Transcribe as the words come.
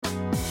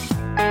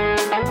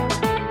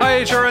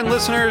HRN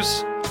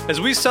listeners.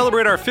 As we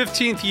celebrate our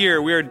 15th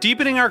year, we are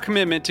deepening our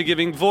commitment to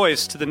giving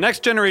voice to the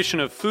next generation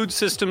of food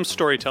systems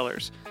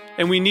storytellers,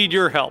 and we need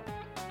your help.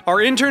 Our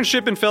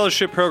internship and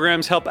fellowship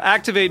programs help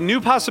activate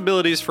new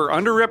possibilities for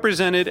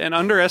underrepresented and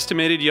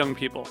underestimated young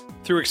people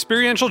through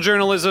experiential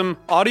journalism,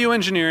 audio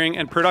engineering,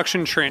 and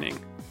production training.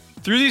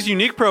 Through these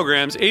unique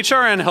programs,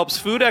 HRN helps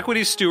food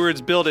equity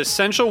stewards build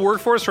essential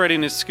workforce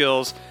readiness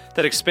skills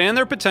that expand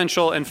their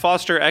potential and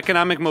foster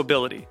economic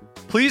mobility.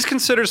 Please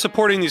consider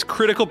supporting these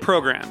critical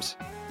programs.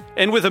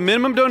 And with a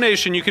minimum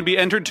donation, you can be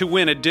entered to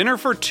win a dinner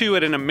for two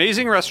at an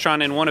amazing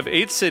restaurant in one of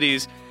 8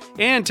 cities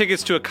and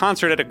tickets to a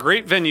concert at a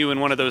great venue in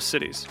one of those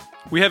cities.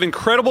 We have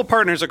incredible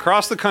partners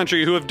across the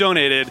country who have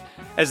donated,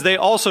 as they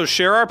also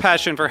share our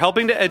passion for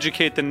helping to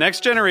educate the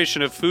next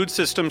generation of food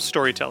systems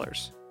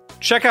storytellers.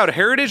 Check out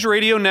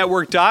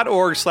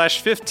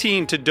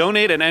heritageradionetwork.org/15 to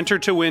donate and enter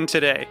to win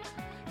today.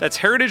 That's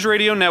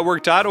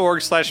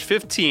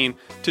heritageradionetwork.org/15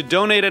 to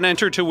donate and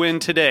enter to win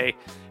today.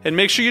 And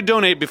make sure you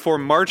donate before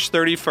March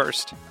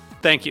 31st.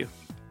 Thank you.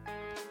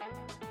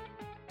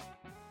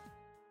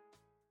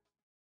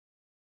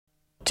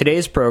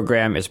 Today's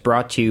program is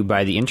brought to you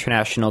by the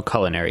International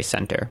Culinary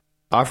Center,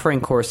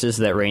 offering courses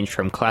that range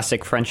from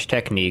classic French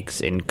techniques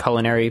in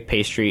culinary,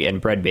 pastry,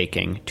 and bread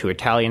baking to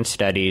Italian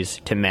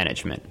studies to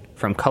management,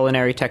 from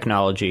culinary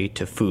technology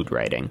to food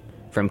writing,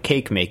 from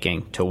cake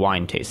making to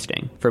wine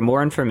tasting. For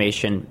more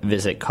information,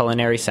 visit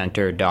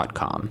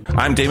culinarycenter.com.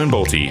 I'm Damon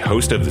Bolte,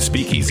 host of The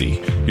Speakeasy.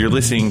 You're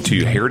listening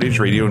to Heritage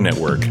Radio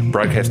Network,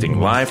 broadcasting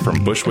live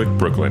from Bushwick,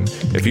 Brooklyn.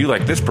 If you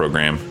like this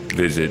program,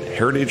 visit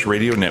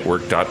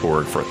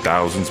heritageradionetwork.org for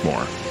thousands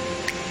more.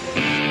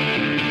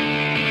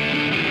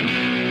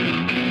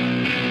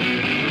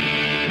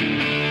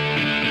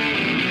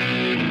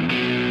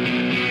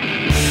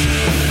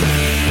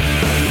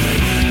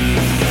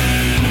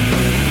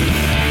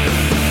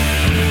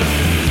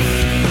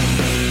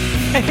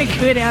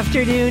 Good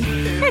afternoon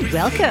and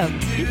welcome.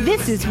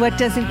 This is What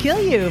Doesn't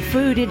Kill You,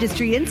 Food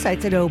Industry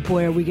Insights. And oh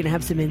boy, are we going to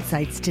have some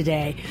insights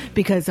today,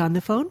 because on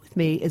the phone with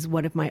me is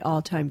one of my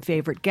all-time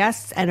favorite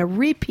guests and a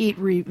repeat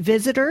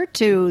visitor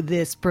to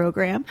this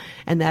program,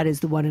 and that is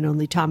the one and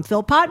only Tom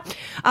Philpott.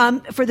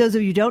 For those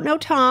of you who don't know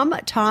Tom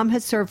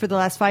has served for the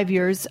last 5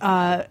 years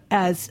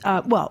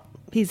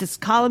he's a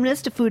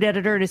columnist, a food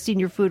editor, and a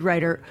senior food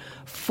writer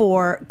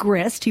for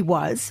Grist.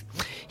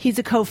 He's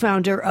a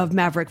co-founder of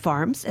Maverick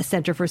Farms, a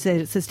center for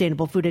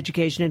sustainable food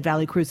education in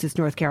Valley Cruces,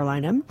 North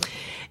Carolina.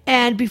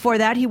 And before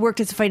that, he worked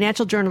as a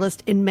financial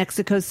journalist in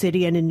Mexico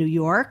City and in New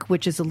York,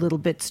 which is a little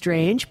bit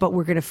strange, but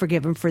we're going to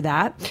forgive him for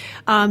that.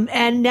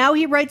 And now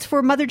he writes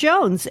for Mother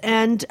Jones.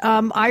 And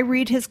I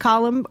read his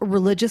column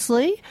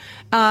religiously.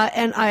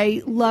 And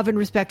I love and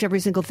respect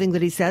every single thing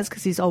that he says,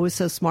 because he's always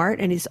so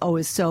smart and he's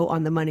always so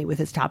on the money with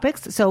his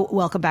topics. So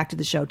welcome back to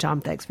the show,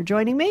 Tom. Thanks for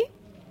joining me.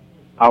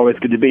 Always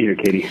good to be here,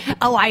 Katie.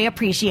 Oh, I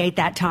appreciate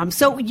that, Tom.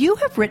 So you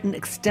have written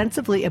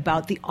extensively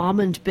about the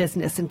almond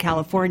business in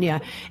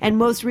California, and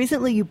most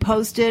recently you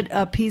posted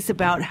a piece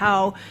about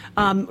how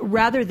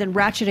rather than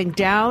ratcheting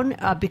down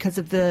because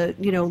of the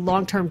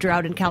long-term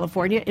drought in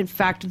California, in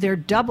fact, they're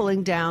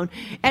doubling down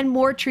and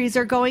more trees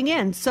are going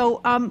in.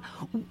 So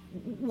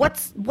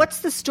what's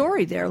the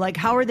story there? Like,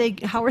 how are they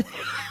going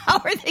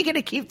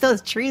to keep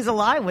those trees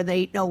alive when they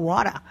eat no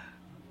water?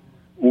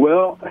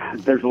 Well,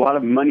 there's a lot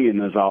of money in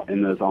those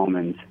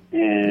almonds,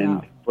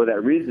 and for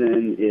that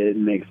reason, it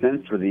makes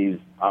sense for these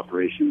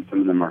operations. Some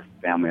of them are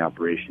family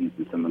operations,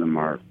 and some of them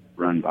are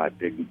run by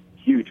big,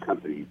 huge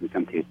companies. In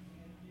some cases,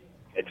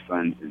 hedge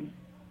funds and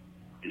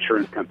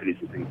insurance companies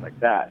and things like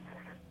that.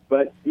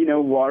 But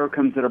water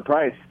comes at a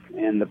price,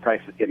 and the price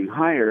is getting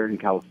higher in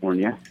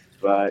California.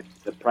 But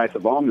the price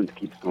of almonds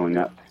keeps going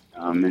up,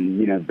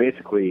 and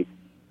basically,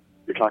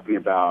 you're talking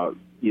about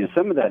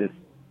some of that is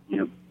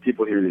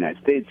people here in the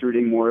United States are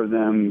eating more of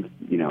them,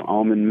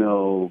 almond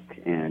milk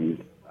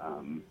and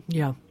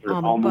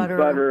almond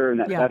butter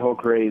and that whole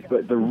craze.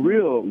 But the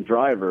real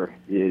driver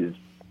is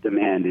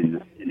demand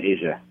in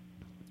Asia.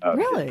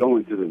 Really? It's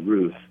going through the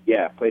roof.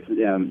 Yeah, places,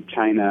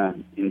 China,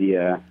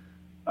 India,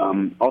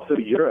 also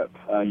Europe.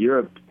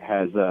 Europe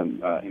has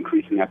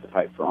increasing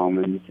appetite for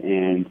almonds,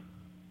 and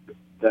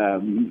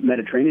the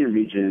Mediterranean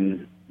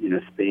region,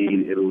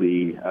 Spain,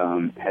 Italy,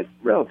 has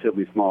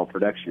relatively small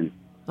production.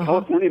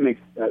 California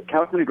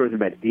grows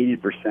about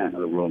 80% of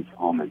the world's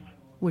almonds,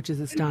 which is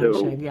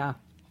astonishing. Yeah.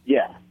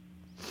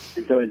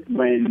 And so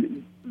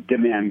when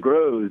demand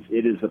grows,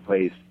 it is a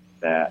place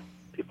that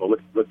people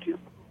look to.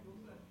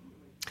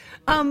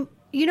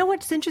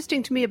 What's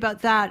interesting to me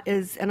about that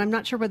is, and I'm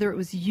not sure whether it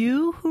was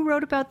you who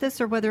wrote about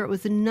this or whether it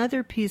was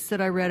another piece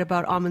that I read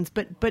about almonds,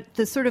 but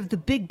the sort of the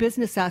big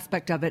business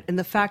aspect of it, and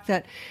the fact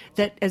that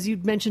as you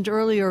mentioned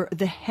earlier,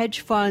 the hedge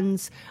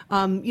funds,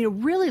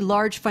 really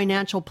large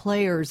financial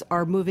players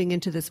are moving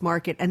into this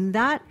market, and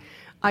that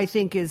I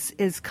think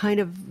is kind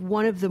of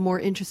one of the more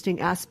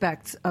interesting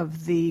aspects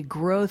of the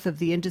growth of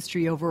the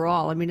industry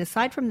overall. I mean,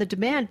 aside from the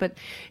demand, but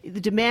the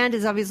demand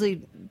is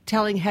obviously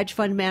telling hedge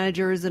fund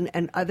managers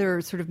and other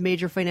sort of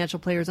major financial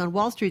players on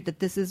Wall Street that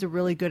this is a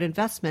really good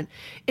investment,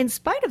 in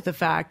spite of the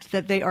fact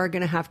that they are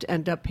going to have to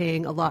end up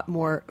paying a lot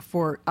more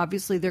for,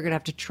 obviously they're going to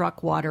have to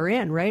truck water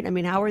in, right? I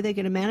mean, how are they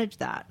going to manage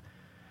that?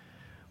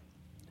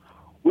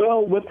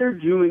 Well, what they're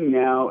doing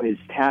now is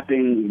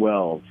tapping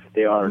wells.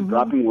 They are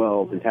dropping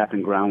wells and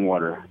tapping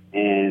groundwater,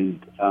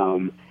 and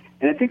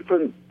I think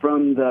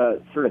from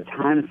the sort of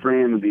time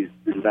frame of these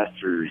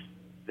investors,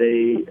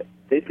 they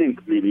think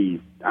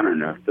maybe, I don't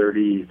know,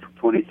 30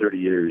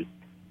 years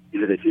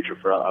into the future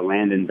for a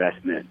land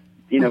investment.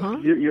 You're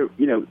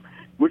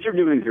what you're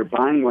doing is you're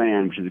buying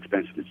land, which is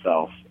expensive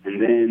itself,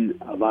 and then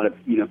a lot of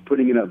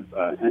putting in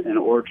an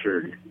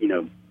orchard.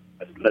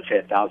 Let's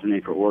say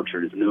 1,000-acre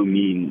orchard is no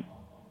mean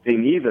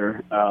thing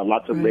either.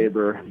 Lots of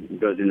labor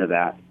goes into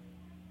that.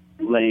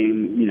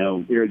 Laying,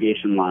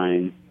 irrigation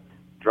lines,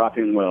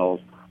 dropping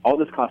wells. All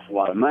this costs a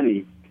lot of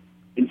money,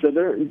 and so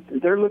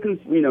they're looking,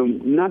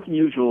 not the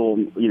usual,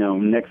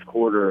 next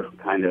quarter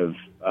kind of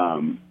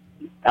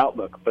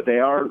outlook, but they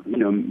are,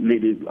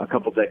 maybe a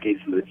couple decades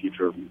into the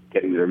future of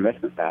getting their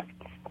investment back,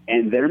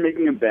 and they're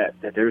making a bet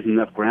that there's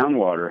enough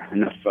groundwater,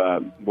 enough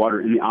water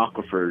in the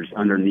aquifers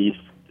underneath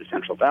the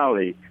Central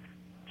Valley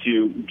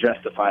to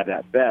justify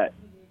that bet.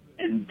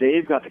 And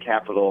they've got the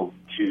capital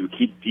to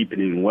keep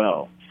deepening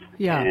wells.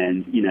 Yeah.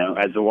 And,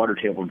 as the water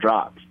table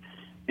drops.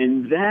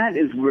 And that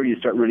is where you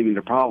start running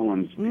into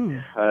problems,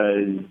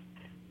 because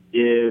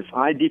if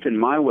I deepen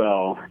my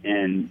well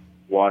and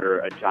water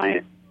a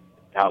giant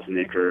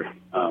 1,000-acre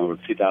or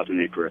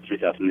 2,000-acre or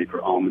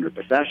 3,000-acre almond or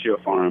pistachio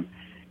farm,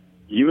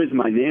 you as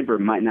my neighbor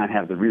might not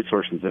have the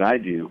resources that I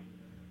do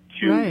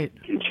to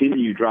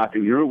continue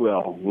dropping your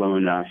well low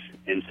enough.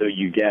 And so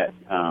you get,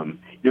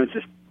 it's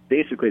just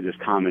basically this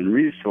common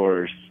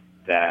resource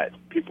that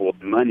people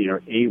with money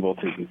are able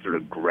to sort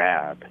of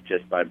grab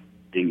just by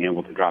being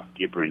able to drop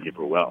deeper and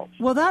deeper wells.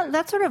 Well,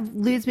 that sort of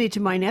leads me to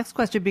my next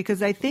question,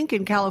 because I think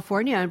in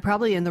California and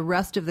probably in the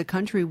rest of the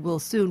country will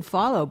soon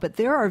follow, but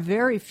there are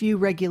very few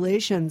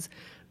regulations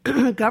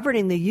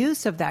governing the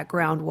use of that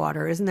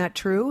groundwater. Isn't that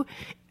true?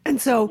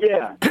 And so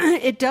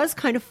it does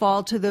kind of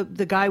fall to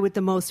the guy with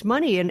the most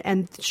money,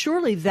 and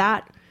surely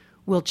that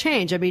will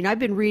change. I mean, I've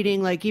been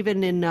reading, like,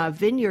 even in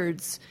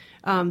vineyards,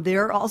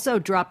 they're also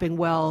dropping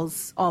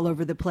wells all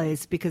over the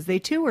place because they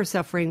too are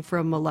suffering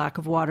from a lack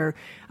of water.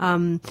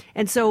 And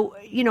so,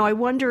 I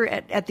wonder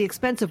at the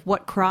expense of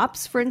what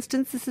crops, for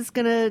instance, this is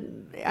going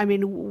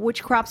to,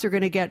 which crops are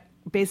going to get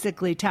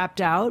basically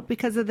tapped out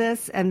because of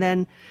this? And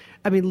then,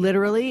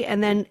 literally,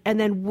 and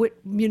then what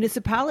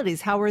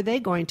municipalities, how are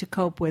they going to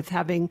cope with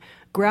having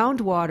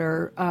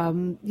groundwater,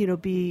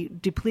 be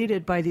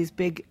depleted by these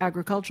big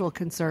agricultural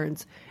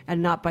concerns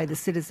and not by the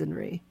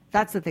citizenry?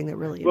 That's the thing that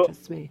really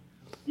interests me.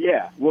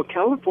 Yeah, well,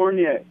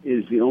 California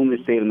is the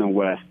only state in the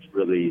West,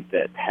 really,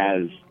 that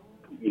has,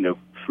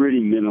 pretty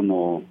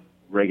minimal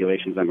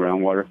regulations on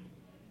groundwater.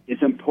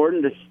 It's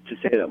important to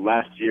say that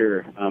last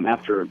year,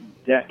 after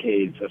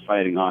decades of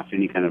fighting off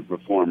any kind of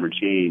reform or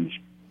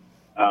change,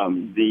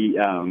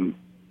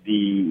 the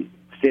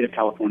state of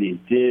California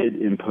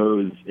did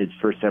impose its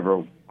first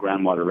ever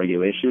groundwater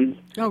regulations.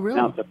 Oh, really?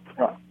 Now,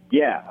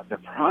 the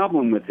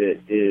problem with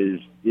it is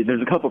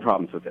there's a couple of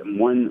problems with it.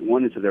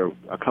 One is that there are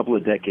a couple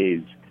of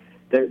decades.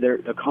 They're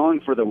calling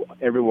for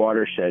every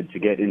watershed to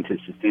get into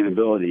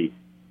sustainability,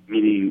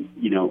 meaning,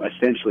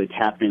 essentially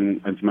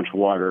tapping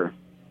water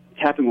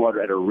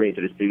at a rate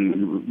that is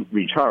being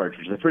recharged,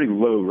 which is a pretty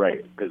low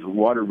rate because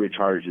water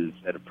recharges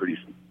at a pretty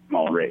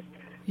small rate.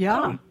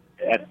 Yeah.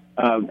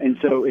 And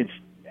so it's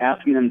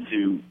asking them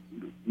to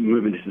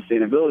move into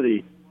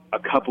sustainability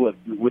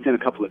within a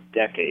couple of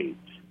decades.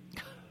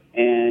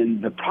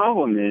 And the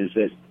problem is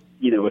that,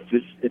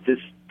 if this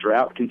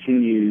drought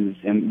continues,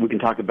 and we can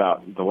talk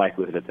about the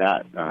likelihood of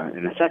that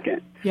in a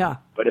second. Yeah.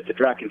 But if the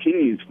drought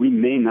continues, we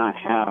may not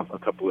have a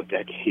couple of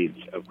decades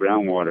of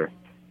groundwater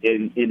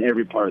in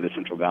every part of the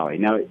Central Valley.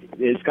 Now,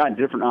 it's got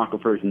different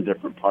aquifers in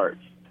different parts,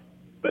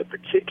 but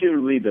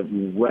particularly the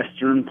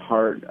western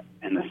part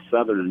and the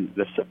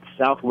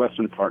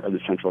southwestern part of the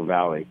Central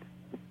Valley,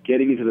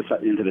 getting into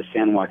the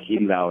San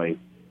Joaquin Valley,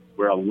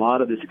 where a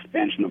lot of this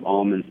expansion of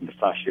almonds and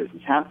pistachios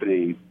is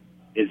happening,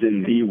 is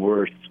in the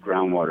worst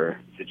groundwater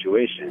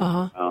situation.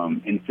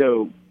 And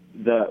so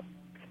the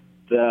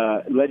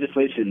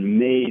legislation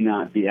may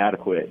not be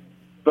adequate,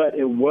 but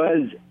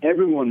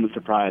everyone was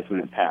surprised when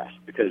it passed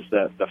because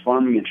the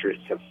farming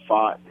interests have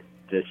fought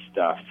this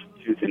stuff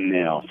tooth and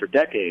nail for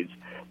decades.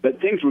 But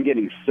things were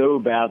getting so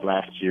bad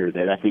last year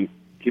that I think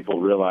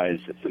people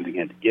realized that something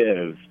had to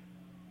give,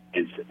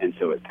 and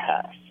so it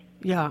passed.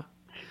 Yeah.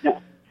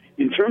 Now,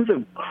 in terms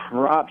of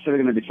crops that are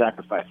going to be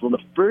sacrificed, well,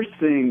 the first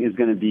thing is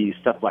going to be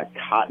stuff like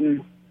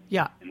cotton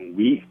and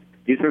wheat.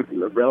 These are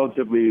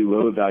relatively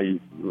low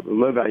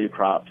value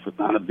crops with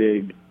not a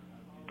big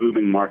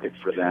booming market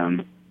for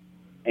them.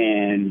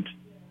 And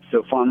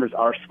so farmers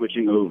are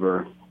switching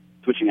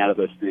out of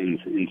those things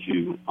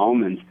into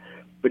almonds.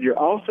 But you're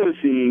also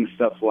seeing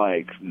stuff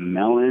like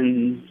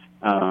melons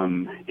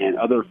and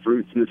other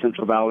fruits in the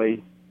Central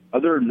Valley.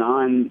 Other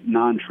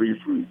non-tree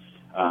fruits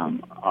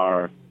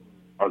are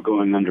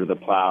going under the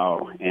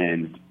plow,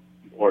 and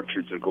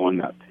orchards are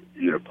going up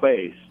in their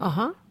place.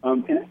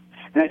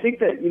 And I think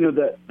that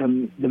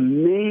the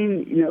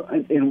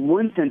main in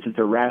one sense it's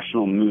a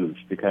rational move,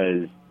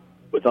 because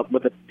what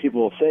the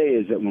people will say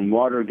is that when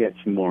water gets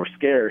more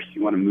scarce,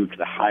 you want to move to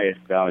the highest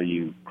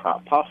value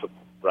crop possible,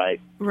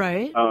 right?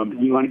 Right.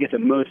 You want to get the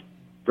most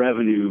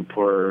revenue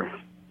per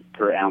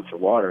ounce of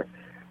water.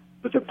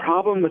 But the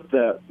problem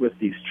with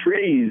these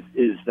trees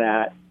is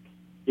that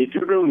if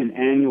you're growing an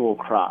annual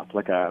crop,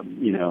 like if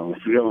you're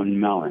growing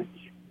melons,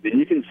 then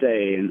you can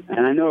say, and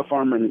I know a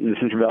farmer in the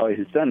Central Valley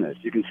who's done this,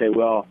 you can say,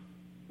 well,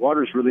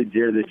 water's really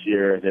dear this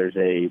year. There's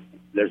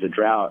a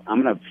drought.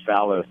 I'm going to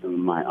fallow some of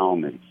my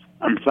almonds.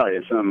 I'm sorry,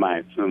 some of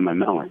my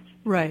melons.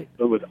 Right.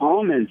 But with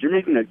almonds, you're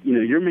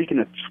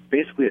making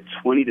basically a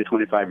 20 to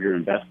 25 year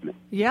investment.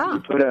 Yeah.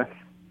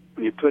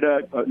 When you put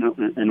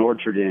an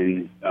orchard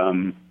in,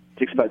 it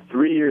takes about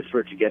 3 years for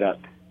it to get up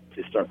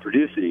to start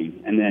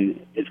producing, and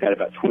then it's got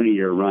about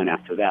 20-year run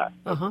after that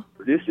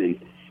producing.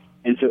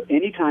 And so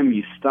anytime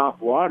you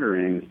stop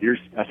watering, you're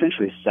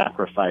essentially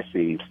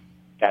sacrificing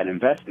that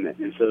investment.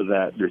 And so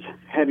that there's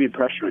heavy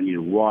pressure on you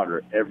to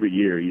water every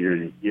year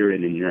in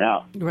and year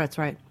out. That's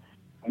right.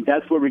 And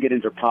that's where we get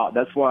into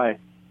that's why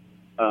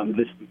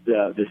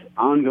this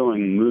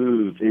ongoing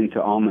move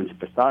into almonds and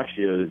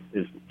pistachios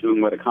is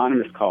doing what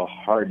economists call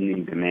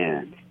hardening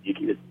demand.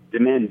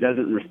 Demand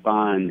doesn't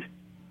respond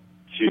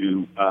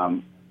to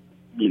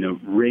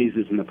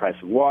raises in the price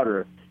of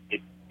water.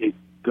 It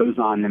goes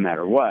on no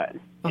matter what.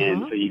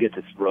 And so you get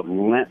this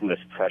relentless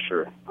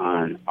pressure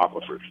on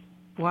aquifers.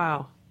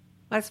 Wow.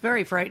 That's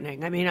very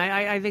frightening. I mean,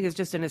 I think it's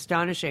just an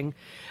astonishing,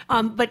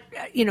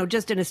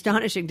 just an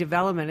astonishing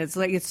development. It's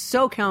like, it's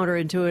so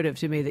counterintuitive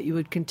to me that you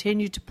would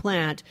continue to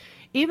plant,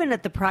 even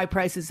at the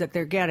prices that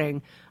they're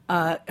getting,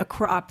 a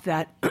crop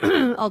that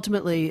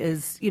ultimately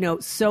is,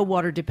 so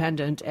water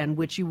dependent, and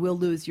which you will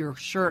lose your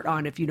shirt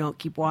on if you don't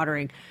keep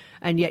watering.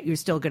 And yet you're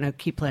still going to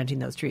keep planting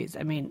those trees.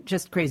 I mean,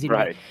 just crazy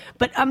to me.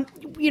 But,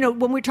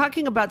 when we're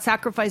talking about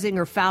sacrificing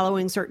or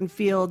fallowing certain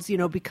fields,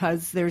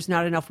 because there's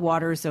not enough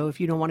water, so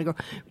if you don't want to go,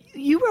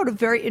 you wrote a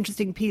very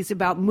interesting piece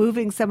about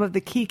moving some of the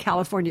key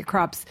California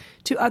crops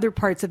to other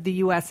parts of the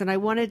U.S., and I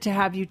wanted to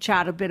have you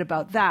chat a bit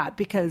about that,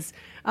 because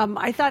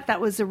I thought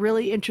that was a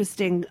really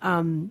interesting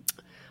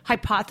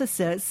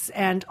hypothesis,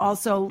 and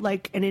also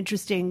like an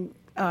interesting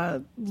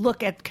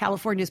look at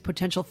California's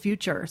potential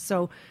future.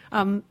 So,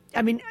 I'm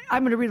going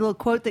to read a little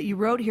quote that you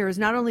wrote here. Is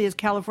not only is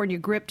California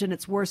gripped in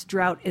its worst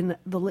drought in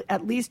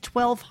at least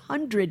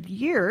 1,200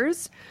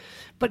 years,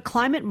 but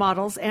climate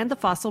models and the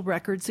fossil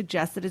record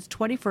suggest that its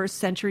 21st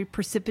century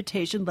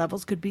precipitation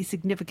levels could be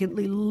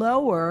significantly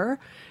lower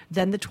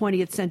than the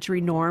 20th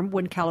century norm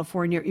when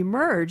California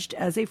emerged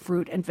as a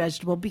fruit and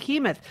vegetable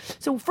behemoth.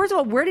 So, first of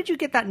all, where did you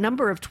get that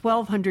number of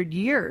 1,200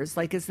 years?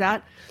 Like, is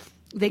that...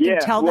 They can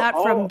tell that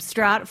from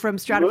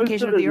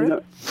stratification of the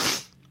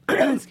Earth?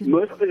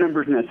 Most of the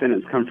numbers in that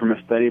sentence come from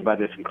a study by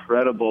this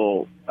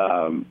incredible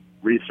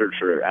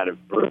researcher out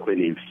of Berkeley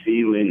named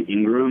Phelan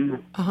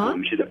Ingram.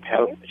 She's a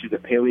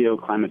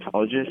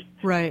paleoclimatologist.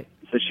 Right.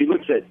 So she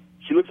looks at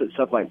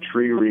stuff like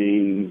tree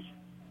rings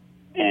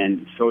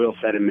and soil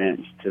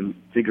sediments to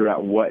figure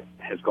out what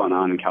has gone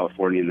on in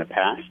California in the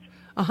past.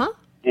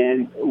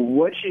 And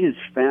what she has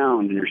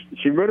found,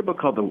 she wrote a book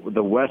called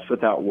The West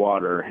Without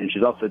Water, and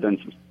she's also done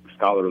some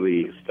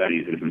scholarly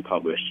studies that have been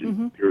published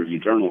in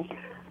peer-reviewed journals.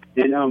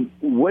 And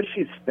what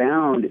she's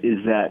found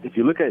is that if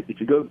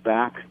you go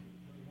back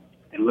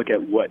and look at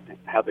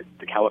how the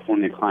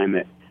California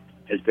climate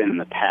has been in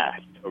the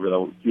past over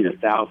the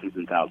thousands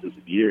and thousands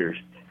of years,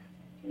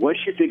 what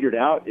she figured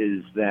out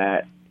is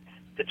that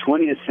the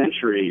 20th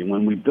century,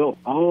 when we built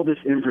all this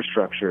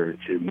infrastructure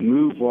to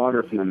move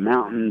water from the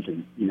mountains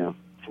and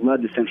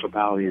flood the Central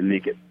Valley and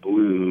make it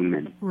bloom.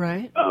 And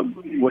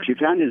what she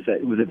found is that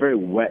it was a very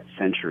wet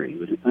century. It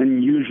was an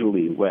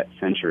unusually wet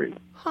century.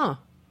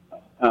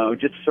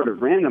 Just sort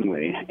of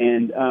randomly.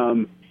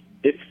 And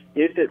if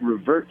it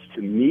reverts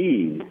to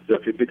mean, so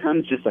if it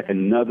becomes just like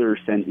another,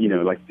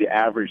 like the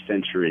average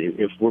century,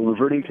 if we're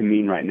reverting to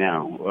mean right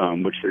now,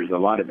 which there's a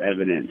lot of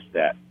evidence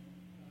that,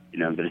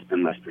 there's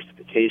been less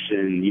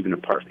precipitation, even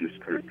apart from this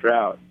current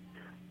drought,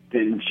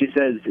 then she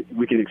says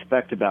we can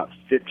expect about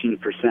 15%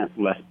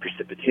 less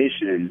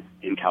precipitation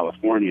in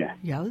California.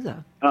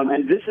 Yowza.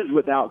 And this is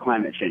without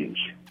climate change.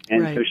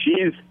 And so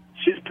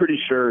she's pretty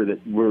sure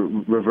that we're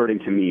reverting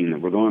to mean, that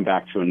we're going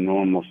back to a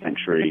normal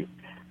century.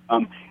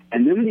 And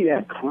then when you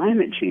add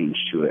climate change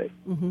to it,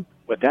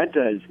 what that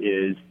does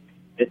is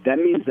that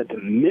means that the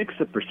mix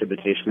of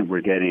precipitation that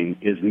we're getting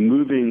is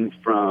moving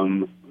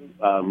from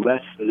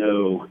less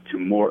snow to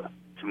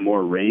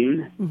more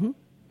rain.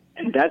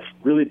 And that's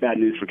really bad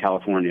news for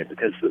California,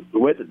 because the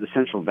way that the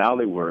Central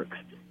Valley works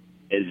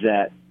is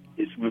that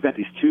we've got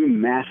these two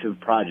massive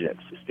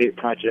projects, the State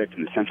Project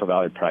and the Central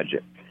Valley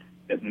Project,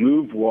 that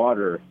move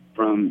water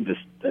from the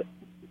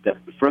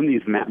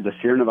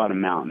Sierra Nevada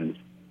mountains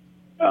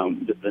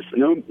the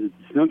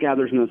snow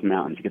gathers in those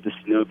mountains. You get the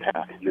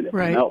snowpack, and then it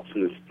melts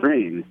in the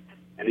spring.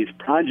 And these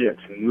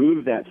projects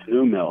move that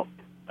snow melt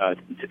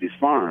to these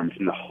farms,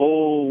 and the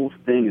whole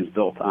thing is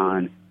built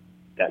on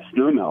that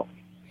snow melt.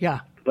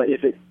 Yeah. But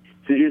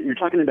so you're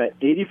talking about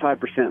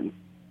 85%,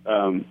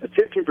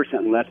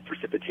 15% less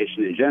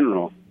precipitation in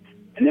general.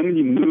 And then when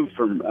you move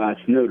from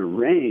snow to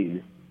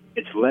rain,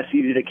 it's less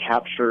easy to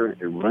capture.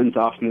 It runs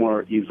off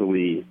more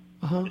easily.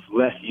 It's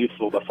less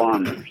useful to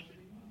farmers.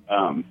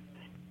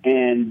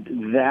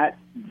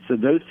 So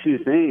those two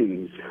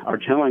things are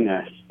telling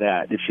us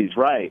that, if she's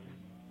right,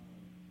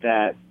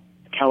 that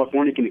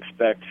California can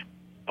expect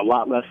a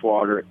lot less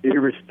water,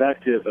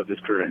 irrespective of this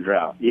current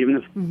drought.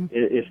 Even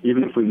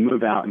if we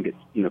move out and get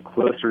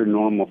closer to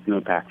normal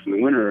snowpacks in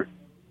the winter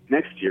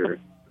next year,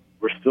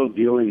 we're still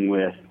dealing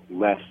with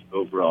less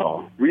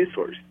overall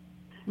resource.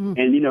 And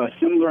a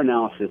similar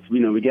analysis,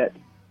 we get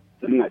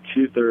something like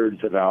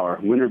 2/3 of our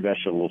winter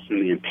vegetables from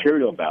the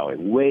Imperial Valley,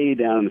 way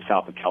down in the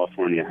south of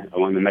California,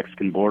 along the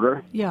Mexican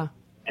border. Yeah,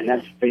 and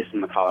that's based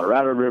on the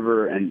Colorado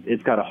River, and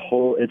it's got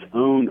its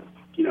own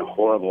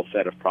horrible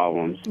set of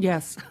problems.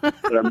 Yes. that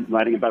I'm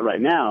writing about right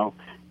now.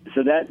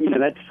 So that's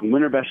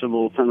winter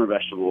vegetables, summer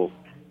vegetables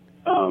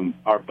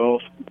are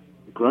both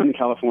grown in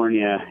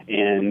California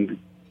and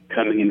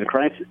coming into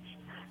crisis.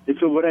 And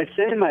so what I've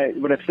said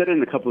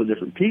in a couple of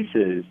different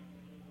pieces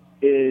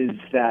is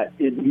that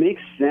it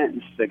makes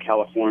sense that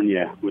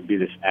California would be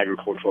this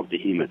agricultural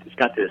behemoth. It's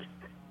got this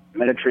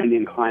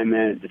Mediterranean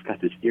climate. It's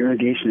got this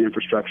irrigation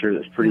infrastructure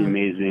that's pretty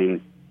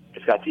amazing.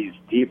 It's got these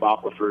deep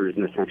aquifers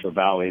in the Central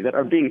Valley that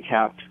are being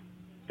tapped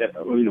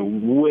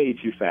way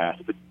too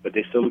fast, but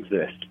they still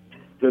exist.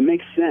 So it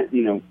makes sense,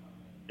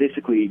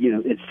 basically,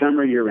 it's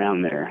summer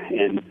year-round there,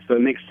 and so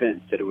it makes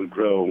sense that it would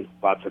grow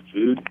lots of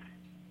food.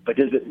 But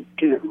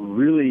can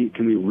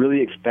we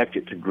really expect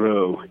it to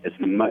grow as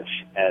much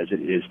as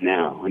it is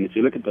now? And if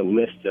you look at the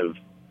list of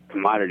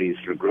commodities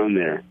that are grown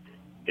there,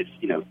 it's,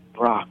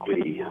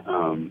 broccoli,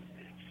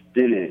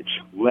 spinach,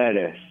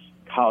 lettuce,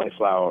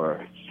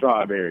 cauliflower,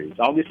 strawberries,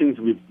 all these things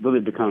we've really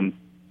become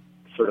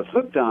sort of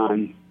hooked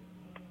on.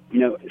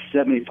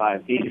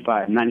 75,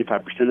 85,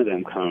 95% of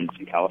them come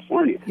from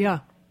California. Yeah.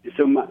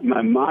 So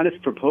my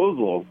modest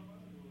proposal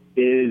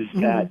is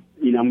that,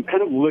 I'm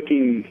kind of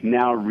looking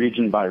now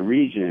region by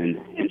region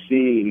and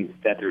seeing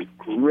that there's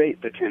great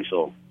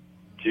potential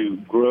to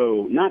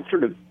grow, not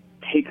sort of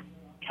take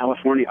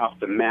California off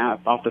the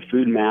map, off the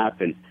food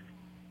map, and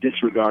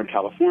disregard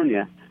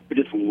California, but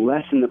just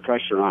lessen the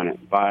pressure on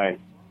it by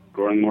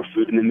growing more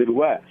food in the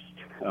Midwest,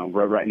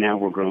 where right now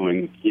we're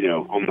growing,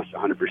 almost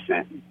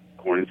 100%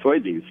 corn and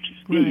soybeans, which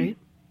is neat.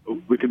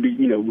 Right. We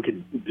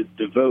could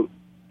devote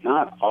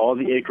not all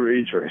the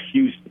acreage or a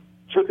huge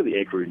chunk of the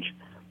acreage,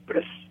 but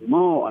a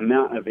small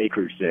amount of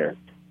acreage there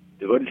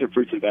devoted to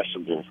fruits and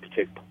vegetables could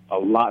take a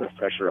lot of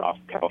pressure off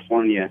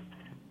California.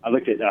 I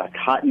looked at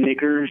cotton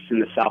acres in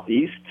the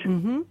southeast,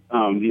 sort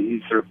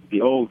of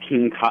the old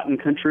king cotton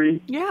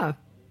country. Yeah.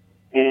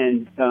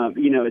 And,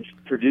 it's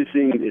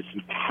it's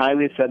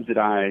highly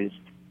subsidized.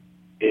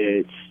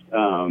 It's,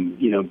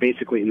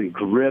 basically in the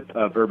grip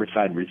of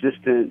herbicide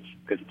resistance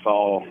because it's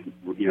all,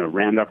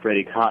 Roundup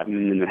Ready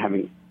cotton, and they're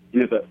having,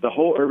 the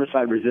whole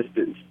herbicide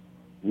resistance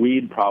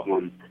weed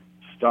problem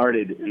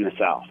started in the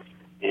South,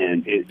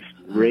 and it's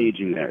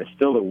raging there. It's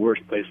still the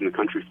worst place in the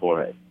country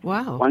for it.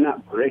 Wow. Why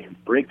not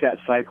break that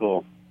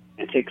cycle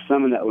and take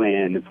some of that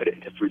land and put it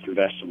into fruits and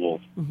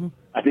vegetables?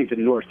 I think the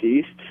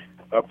Northeast,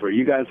 up where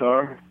you guys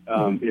are,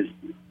 is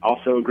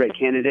also a great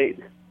candidate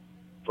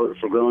for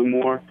growing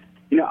more.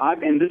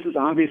 And this is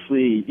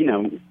obviously,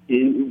 the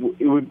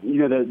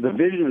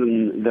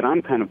vision that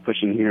I'm kind of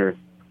pushing here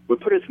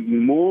would put us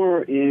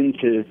more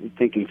into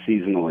thinking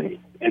seasonally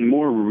and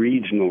more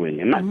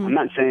regionally. And I'm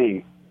not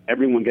saying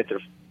everyone gets their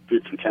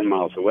fruits from 10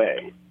 miles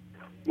away.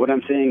 What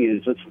I'm saying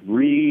is let's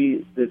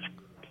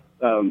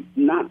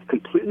not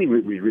completely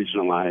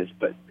regionalize,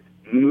 but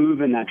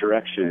move in that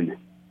direction.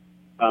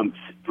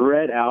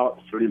 Spread out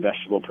fruit and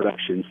vegetable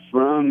production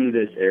from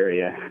this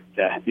area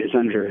that is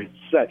under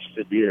such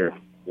severe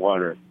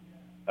water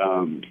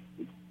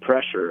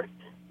pressure.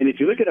 And if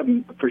you look at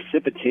a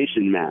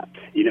precipitation map,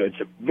 it's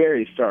a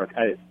very stark.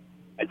 I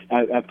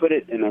put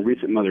it in a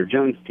recent Mother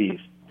Jones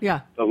piece.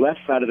 Yeah. The left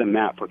side of the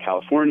map for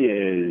California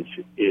is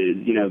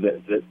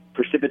the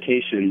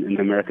precipitation in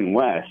the American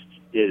West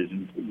is,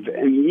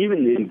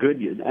 even in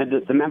good years,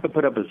 the map I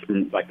put up is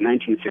from like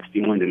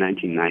 1961 to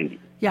 1990.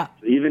 Yeah.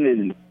 So even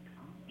in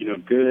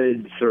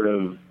good sort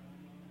of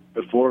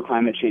before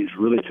climate change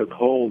really took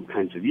hold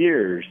kinds of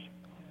years,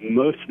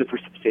 most of the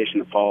precipitation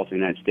that falls in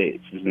the United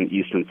States is in the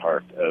eastern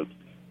part of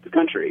the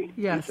country.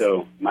 Yes. And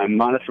so my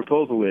modest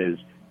proposal is,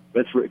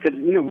 because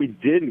we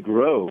did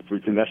grow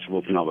fruits and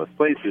vegetables in all those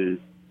places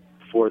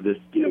before this.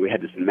 We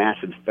had this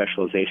massive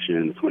specialization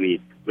in the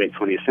late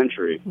 20th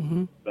century.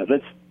 But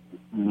let's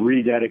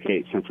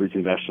rededicate some fruits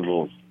and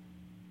vegetables.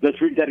 Let's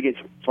rededicate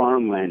some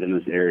farmland in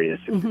those areas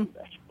to fruits and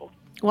vegetables.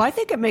 Well, I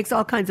think it makes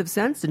all kinds of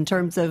sense in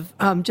terms of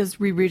just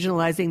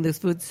re-regionalizing this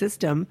food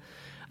system.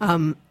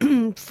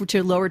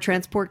 to lower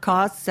transport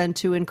costs and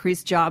to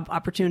increase job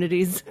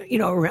opportunities,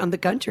 around the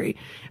country.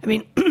 I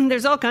mean,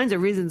 there's all kinds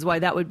of reasons why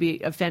that would be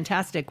a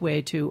fantastic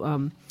way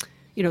to,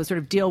 sort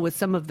of deal with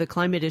some of the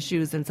climate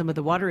issues and some of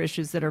the water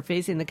issues that are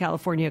facing the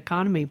California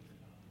economy.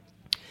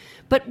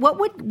 But what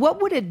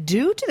would it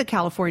do to the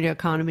California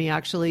economy,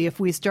 actually, if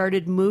we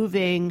started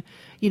moving,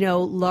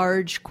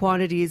 large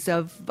quantities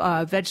of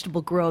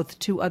vegetable growth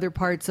to other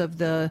parts of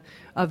the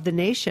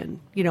nation,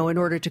 in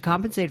order to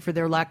compensate for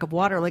their lack of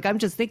water? Like, I'm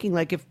just thinking,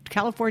 like, if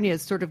California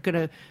is sort of going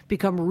to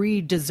become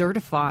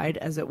re-desertified,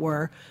 as it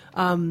were,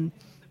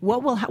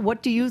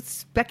 what do you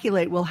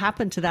speculate will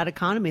happen to that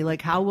economy?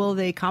 Like, how will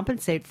they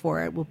compensate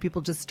for it? Will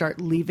people just start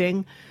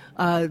leaving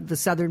the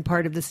southern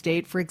part of the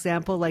state, for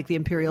example, like the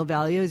Imperial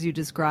Valley, as you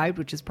described,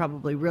 which is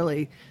probably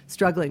really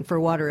struggling for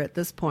water at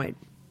this point?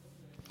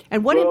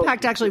 And what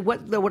impact, actually,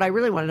 what I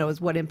really want to know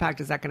is what impact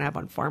is that going to have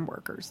on farm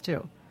workers,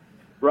 too?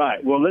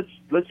 Right. Well,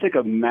 let's take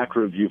a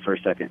macro view for a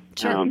second.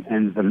 Sure.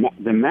 And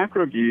the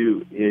macro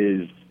view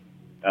is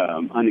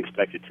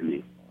unexpected to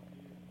me.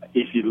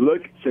 If you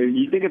look, so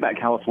you think about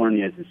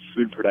California as this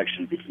food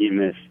production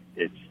behemoth.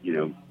 It's,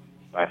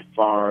 by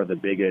far the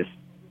biggest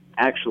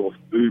actual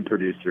food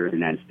producer in the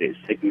United States,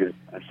 taking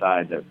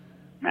aside the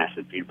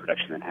massive feed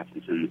production that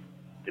happens in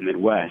the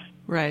Midwest.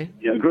 Right.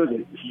 It grows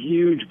a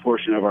huge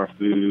portion of our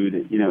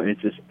food.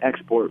 It's this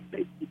export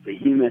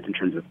behemoth in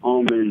terms of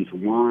almonds,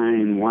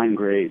 wine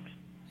grapes.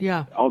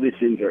 Yeah. All these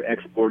things are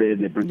exported.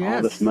 They bring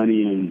all this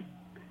money in.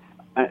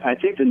 I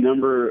think the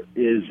number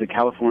is the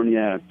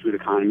California food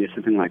economy is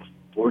something like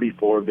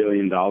 $44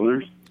 billion.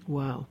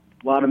 Wow.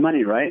 A lot of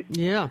money, right?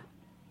 Yeah.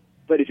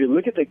 But if you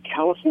look at the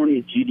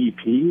California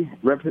GDP,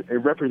 it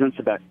represents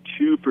about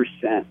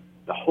 2%.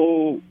 The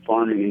whole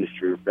farming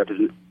industry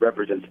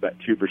represents about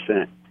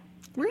 2%.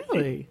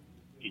 Really?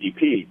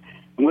 GDP.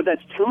 And what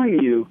that's telling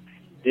you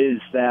is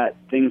that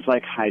things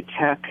like high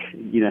tech,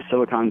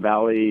 Silicon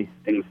Valley,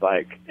 things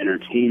like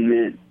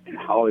entertainment and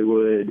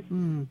Hollywood,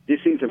 these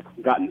things have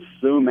gotten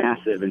so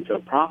massive and so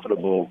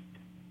profitable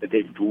that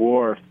they've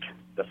dwarfed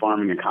the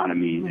farming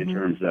economy in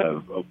terms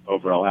of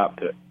overall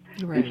output.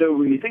 Right. And so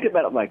when you think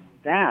about it like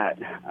that,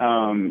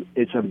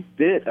 it's a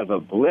bit of a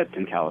blip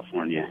in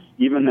California,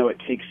 even though it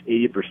takes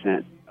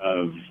 80%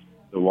 of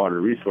the water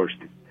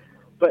resources.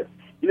 But,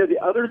 the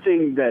other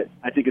thing that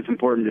I think is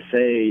important to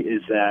say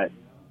is that,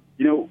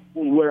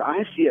 where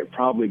I see it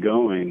probably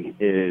going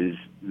is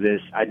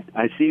this, I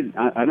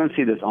don't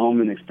see this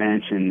almond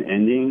expansion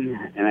ending,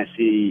 and I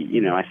see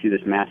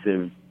this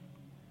massive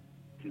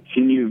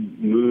continued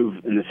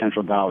move in the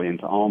Central Valley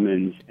into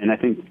almonds. And I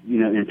think,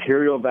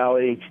 Imperial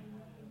Valley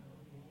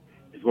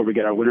is where we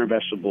get our winter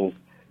vegetables.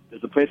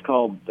 There's a place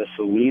called the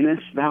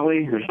Salinas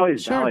Valley. There's all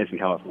these valleys in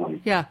California.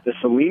 Yeah. The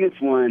Salinas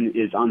one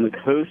is on the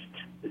coast,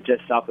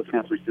 just south of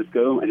San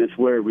Francisco, and it's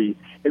where it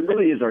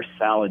really is our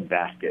salad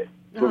basket.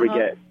 It's where we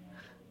get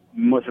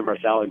most of our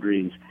salad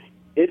greens.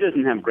 It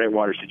doesn't have a great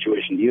water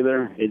situation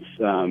either. It's,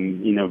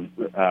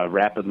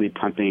 rapidly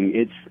pumping.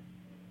 It's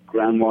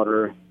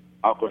groundwater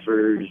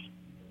aquifers.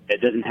 It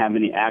doesn't have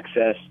any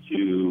access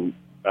to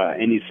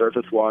any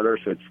surface water,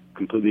 so it's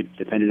completely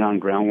dependent on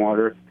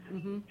groundwater.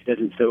 It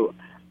doesn't. So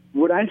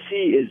what I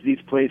see is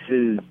these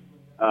places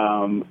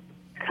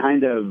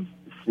kind of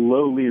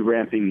slowly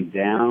ramping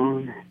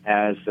down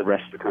as the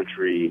rest of the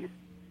country.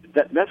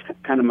 That's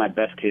kind of my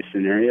best case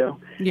scenario.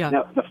 Yeah.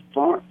 Now the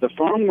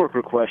farm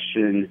worker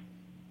question.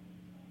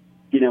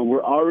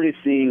 We're already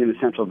seeing in the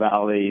Central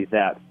Valley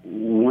that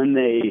when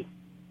they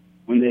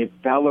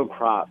fallow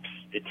crops,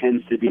 it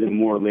tends to be the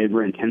more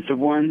labor-intensive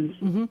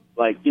ones.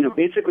 Like,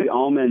 basically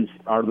almonds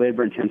are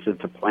labor-intensive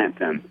to plant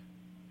them.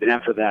 Then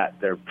after that,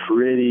 they're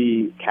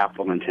pretty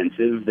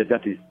capital-intensive. They've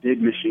got these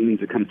big machines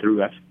that come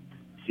through. I've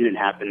seen it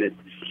happen. That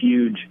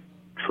huge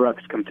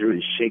trucks come through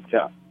and shake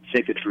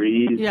the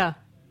trees. Yeah.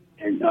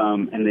 And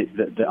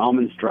the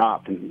almonds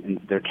drop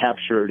and they're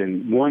captured,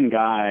 and one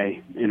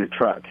guy in a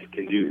truck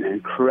can do an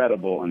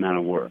incredible amount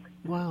of work.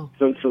 Wow.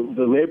 So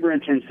the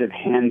labor-intensive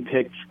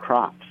hand-picked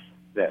crops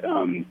that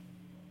tend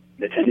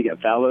to get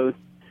fallowed,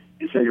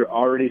 and so you're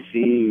already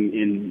seeing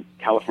in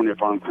California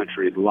farm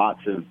country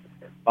lots of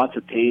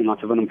pain,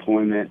 lots of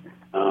unemployment.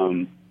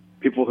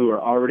 People who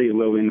are already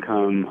low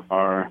income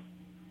are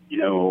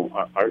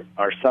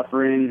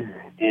suffering,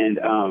 and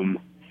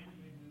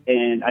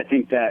I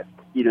think that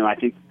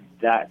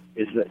that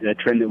is a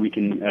trend that we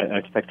can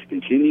expect to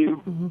continue.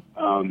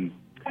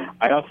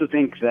 I also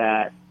think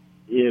that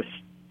if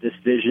this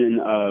vision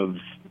of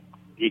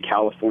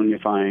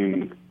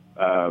de-Californifying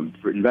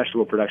fruit and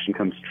vegetable production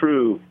comes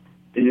true,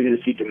 then you're going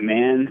to see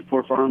demand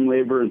for farm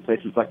labor in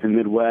places like the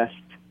Midwest,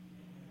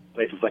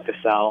 places like the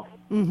South.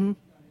 So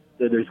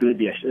there's going to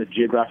be a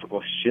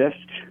geographical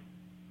shift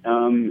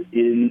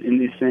in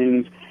these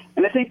things.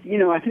 And I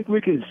think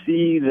we can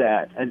see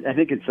that. I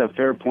think it's a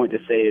fair point to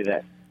say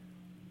that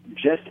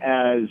just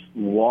as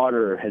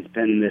water has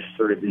been this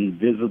sort of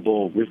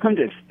invisible, we've come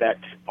to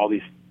expect all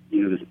these,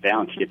 this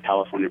bounty of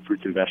California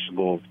fruits and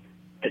vegetables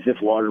as if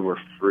water were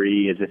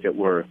free, as if it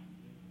were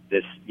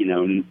this,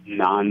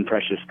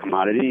 non-precious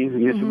commodity.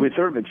 We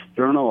sort of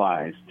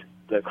externalized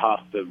the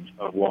cost of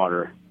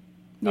water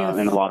in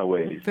a lot of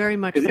ways. Very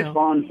much so.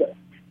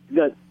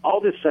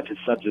 All this stuff is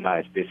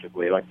subsidized,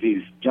 basically. Like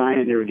these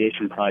giant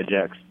irrigation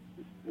projects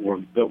were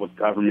built with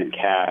government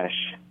cash.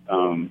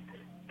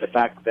 The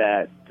fact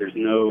that there's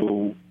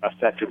no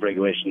effective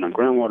regulation on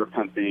groundwater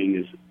pumping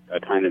is a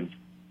kind of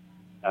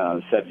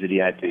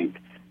subsidy, I think.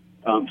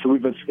 So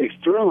we've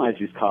externalized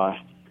these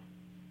costs.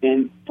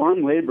 And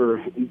farm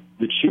labor,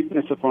 the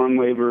cheapness of farm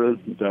labor,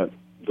 the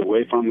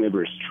way farm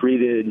labor is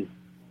treated,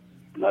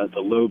 the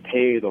low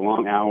pay, the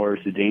long hours,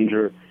 the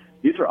danger,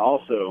 these are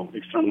also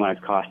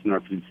externalized costs in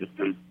our food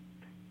system.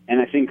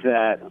 And I think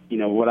that,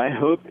 what I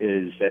hope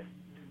is that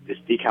this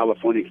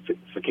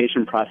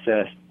decalifornication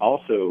process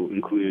also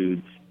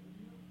includes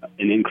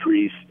an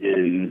increase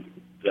in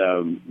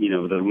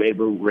the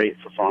labor rate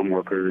for farm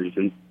workers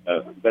and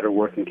better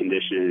working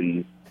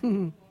conditions,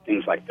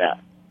 things like that.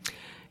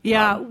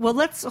 Yeah, well,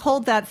 let's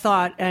hold that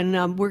thought,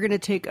 and we're going to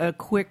take a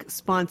quick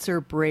sponsor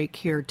break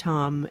here,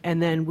 Tom,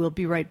 and then we'll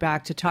be right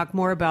back to talk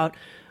more about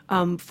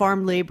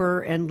farm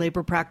labor and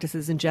labor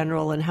practices in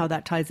general and how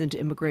that ties into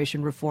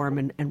immigration reform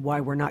and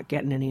why we're not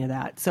getting any of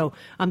that. So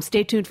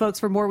stay tuned, folks,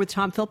 for more with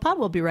Tom Philpott.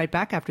 We'll be right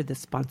back after this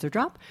sponsor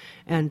drop.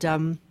 And,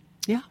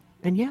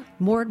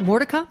 more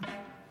to come.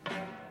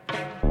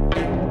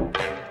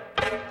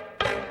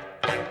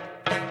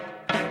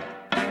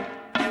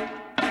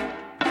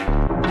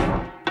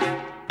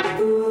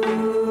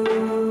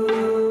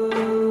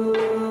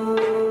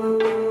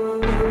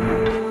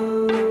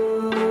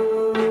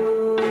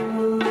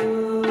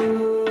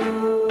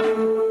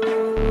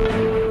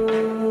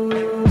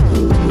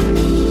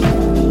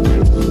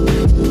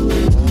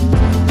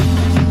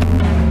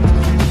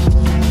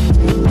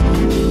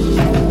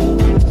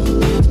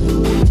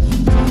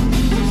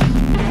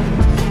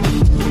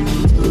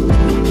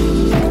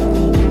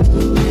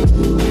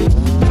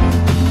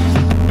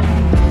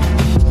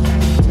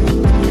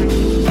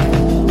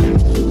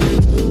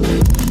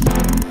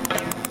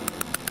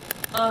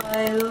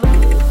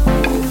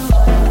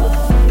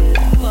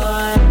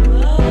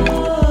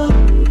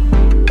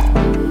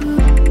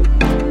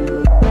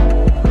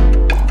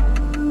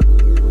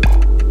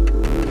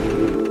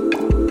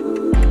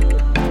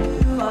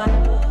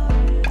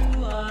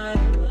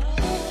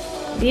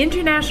 The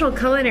International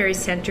Culinary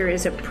Center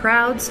is a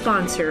proud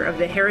sponsor of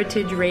the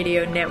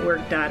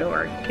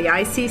HeritageRadioNetwork.org. The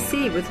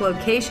ICC, with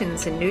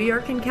locations in New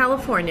York and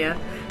California,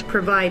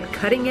 provide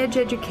cutting-edge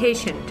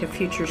education to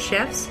future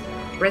chefs,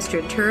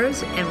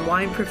 restaurateurs, and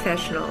wine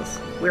professionals.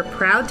 We're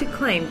proud to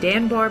claim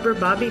Dan Barber,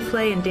 Bobby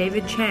Flay, and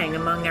David Chang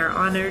among our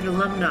honored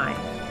alumni.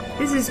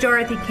 This is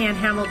Dorothy Cann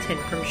Hamilton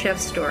from Chef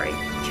Story.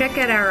 Check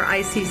out our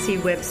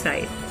ICC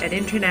website at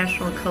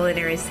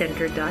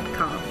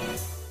internationalculinarycenter.com.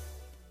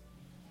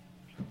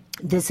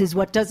 This is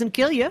what doesn't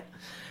kill you.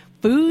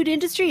 Food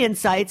industry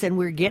insights, and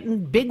we're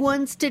getting big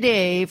ones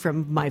today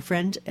from my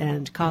friend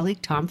and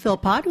colleague Tom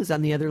Philpott, who's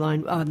on the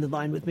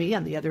line with me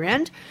on the other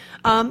end.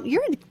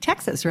 You're in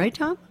Texas, right,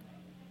 Tom?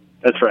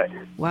 That's right.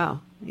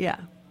 Wow. Yeah.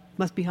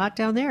 Must be hot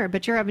down there. I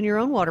bet you're having your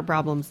own water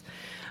problems.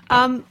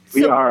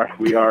 We are,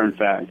 in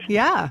fact.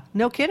 Yeah,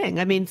 no kidding.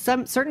 I mean,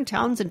 some certain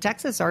towns in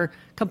Texas are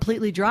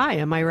completely dry.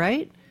 Am I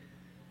right?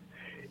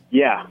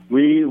 Yeah,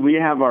 we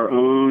have our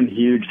own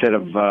huge set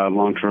of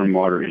long-term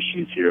water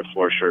issues here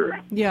for sure.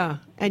 Yeah,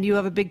 and you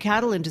have a big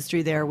cattle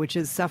industry there, which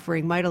is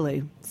suffering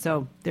mightily.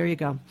 So there you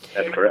go.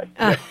 That's correct.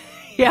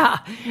 Yeah.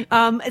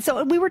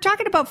 So we were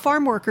talking about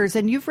farm workers,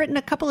 and you've written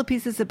a couple of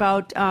pieces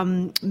about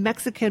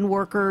Mexican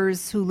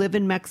workers who live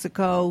in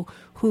Mexico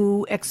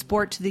who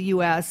export to the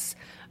U.S.,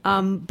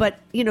 but,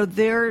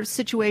 their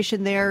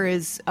situation there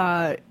is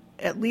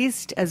at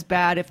least as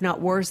bad, if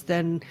not worse,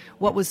 than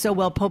what was so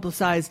well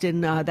publicized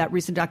in that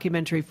recent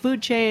documentary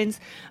Food Chains,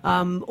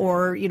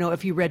 or,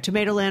 if you read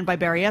Tomatoland by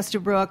Barry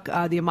Estabrook,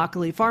 the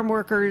Immokalee farm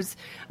workers,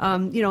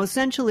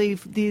 essentially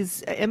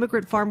these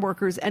immigrant farm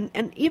workers, and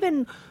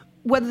even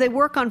whether they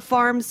work on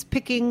farms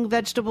picking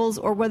vegetables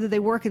or whether they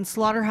work in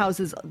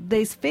slaughterhouses,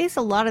 they face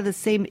a lot of the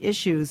same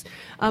issues.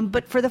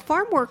 But for the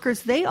farm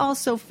workers, they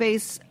also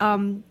face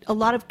a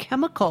lot of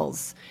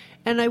chemicals.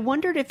 And I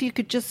wondered if you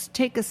could just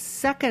take a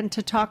second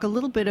to talk a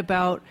little bit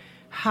about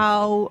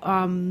how,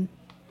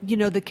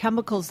 the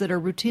chemicals that are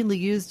routinely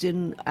used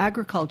in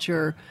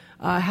agriculture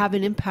have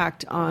an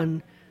impact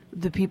on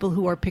the people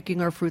who are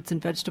picking our fruits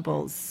and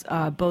vegetables,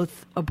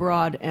 both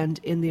abroad and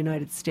in the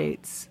United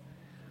States.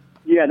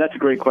 Yeah, that's a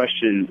great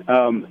question.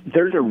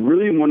 There's a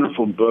really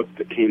wonderful book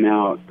that came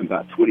out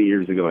about 20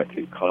 years ago, I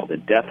think, called The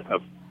Death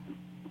of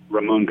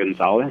Ramon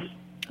Gonzalez.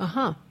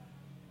 Uh-huh.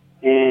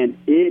 And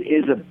it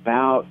is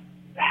about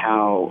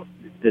how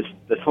this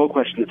whole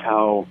question of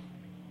how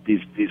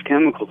these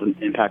chemicals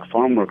impact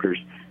farm workers.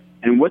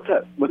 And what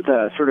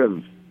the sort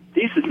of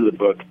thesis of the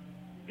book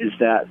is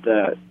that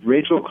the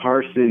Rachel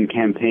Carson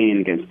campaign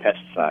against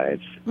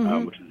pesticides,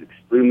 which was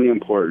extremely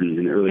important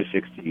in the early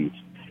 60s,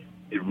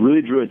 it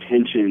really drew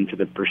attention to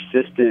the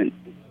persistent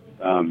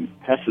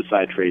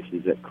pesticide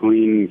traces that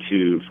cling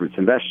to fruits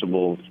and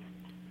vegetables.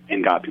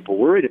 and got people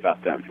worried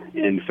about them,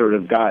 and sort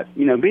of got,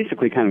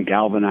 basically kind of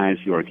galvanized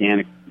the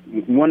organic,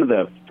 one of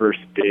the first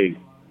big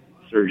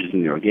surges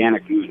in the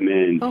organic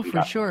movement. Oh,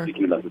 for sure.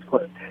 Thinking about this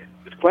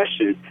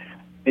question.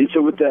 And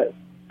so what the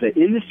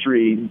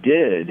industry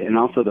did, and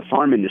also the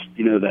farm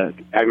industry, the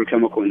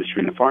agrochemical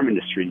industry and the farm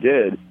industry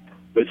did,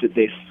 was that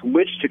they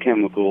switched to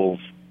chemicals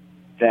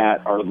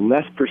that are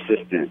less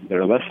persistent, that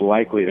are less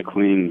likely to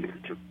cling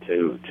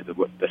to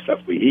the stuff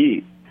we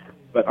eat,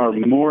 but are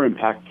more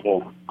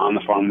impactful on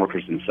the farm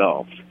workers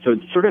themselves. So it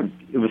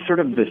was sort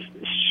of this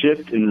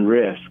shift in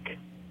risk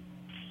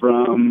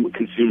from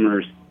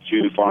consumers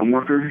to farm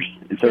workers.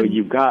 And so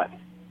you've got,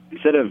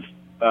 instead of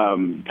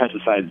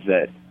pesticides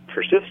that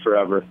persist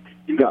forever,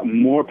 you've got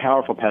more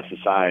powerful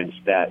pesticides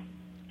that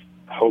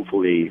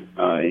hopefully,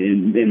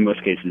 in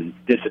most cases,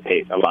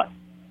 dissipate a lot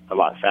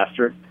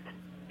faster.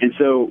 And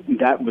so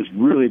that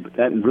really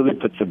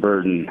puts a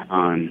burden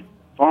on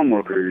farm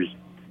workers,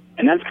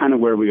 and that's kind of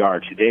where we are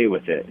today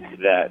with it.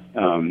 That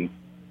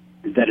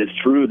it's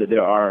true that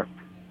there are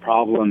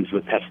problems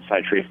with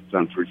pesticide traces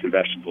on fruits and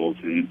vegetables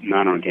and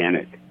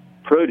non-organic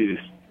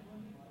produce,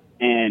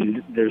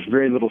 and there's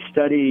very little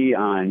study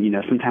on,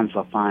 sometimes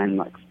I'll find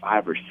like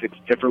 5 or 6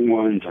 different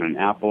ones on an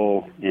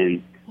apple,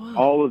 and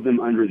all of them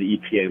under the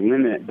EPA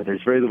limit, but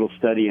there's very little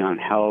study on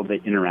how they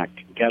interact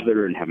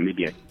together and have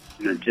maybe a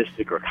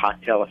synergistic or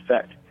cocktail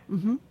effect.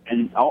 Mm-hmm.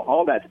 And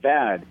all that's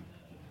bad,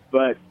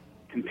 but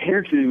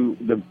compared to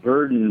the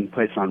burden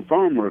placed on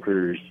farm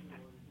workers,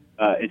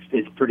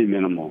 it's pretty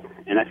minimal.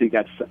 And I think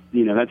that's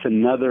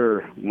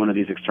another one of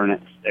these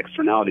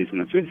externalities in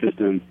the food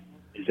system,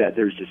 is that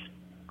there's this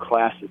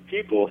class of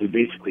people who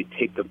basically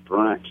take the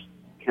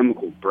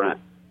chemical brunt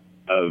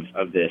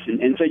of this.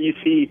 And so you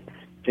see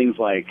things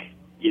like,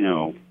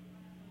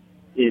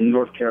 in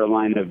North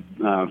Carolina,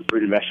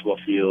 fruit and vegetable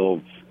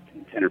fields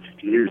 10 or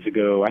 15 years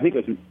ago, I think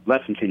it was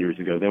less than 10 years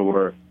ago, there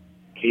were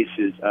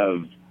cases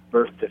of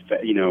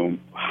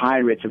high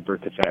rates of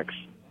birth defects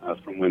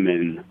from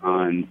women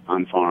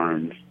on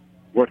farms,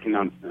 working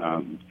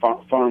on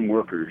farm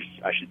workers,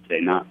 I should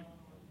say, not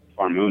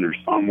farm owners,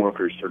 farm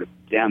workers sort of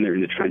down there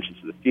in the trenches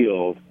of the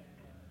field.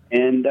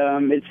 And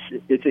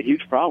it's a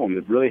huge problem.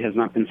 It really has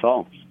not been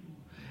solved.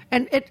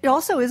 And it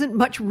also isn't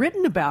much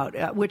written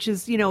about, which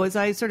is, as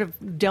I sort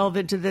of delve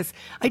into this,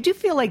 I do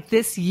feel like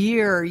this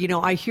year,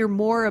 I hear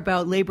more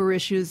about labor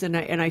issues, and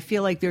I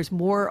feel like there's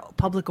more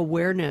public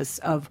awareness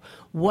of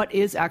what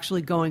is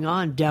actually going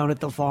on down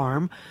at the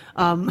farm,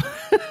 and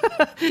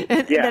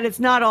that it's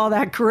not all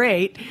that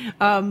great.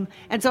 And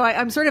so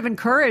I'm sort of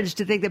encouraged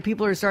to think that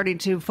people are starting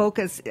to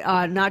focus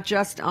not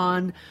just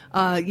on,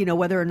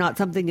 whether or not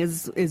something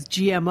is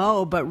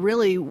GMO, but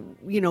really,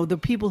 the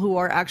people who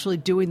are actually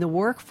doing the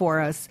work for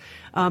us.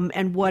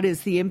 And what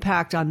is the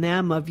impact on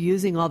them of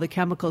using all the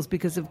chemicals?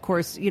 Because, of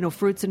course,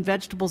 fruits and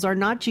vegetables are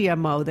not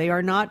GMO. They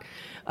are not.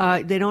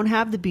 They don't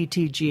have the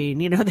BT gene.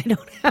 They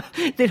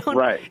don't.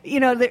 Right.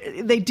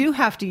 They do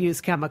have to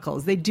use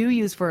chemicals. They do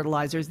use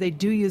fertilizers. They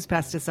do use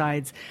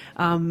pesticides.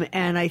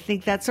 And I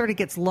think that sort of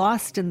gets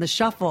lost in the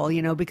shuffle.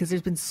 Because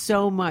there's been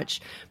so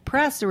much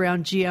press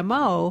around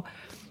GMO,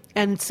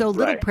 and so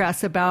little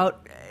press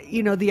about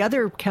the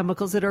other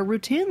chemicals that are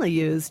routinely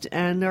used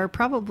and are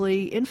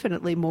probably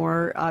infinitely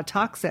more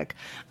toxic.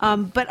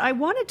 But I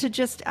wanted to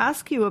just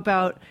ask you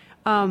about,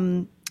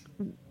 when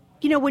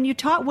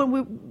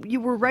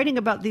you were writing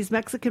about these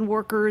Mexican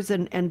workers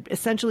and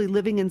essentially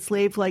living in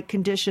slave-like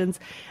conditions,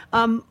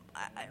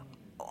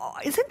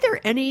 isn't there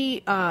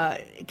any,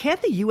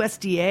 can't the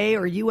USDA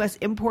or U.S.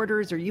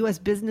 importers or U.S.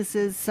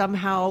 businesses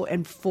somehow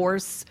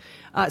enforce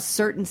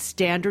certain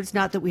standards?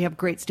 Not that we have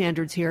great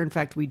standards here. In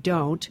fact, we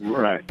don't.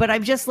 Right. But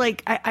I'm just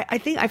like,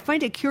 I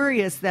find it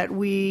curious that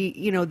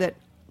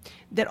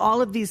that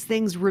all of these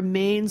things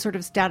remain sort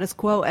of status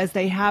quo as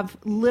they have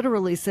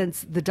literally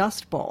since the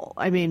Dust Bowl.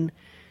 I mean,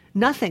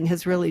 nothing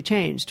has really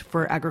changed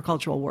for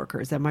agricultural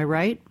workers. Am I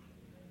right?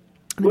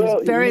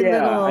 Well,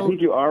 I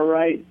think you are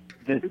right.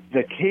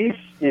 The case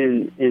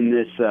in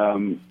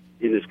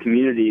this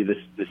community,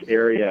 this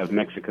area of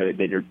Mexico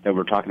that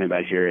we're talking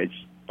about here, it's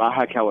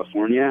Baja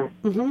California,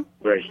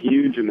 where a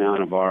huge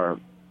amount of our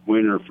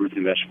winter fruits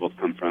and vegetables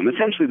come from.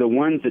 Essentially, the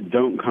ones that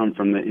don't come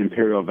from the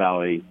Imperial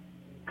Valley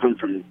come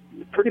from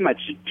pretty much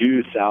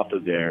due south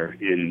of there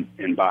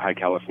in Baja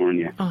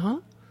California.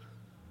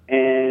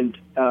 And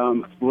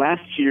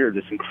last year,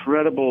 this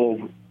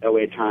incredible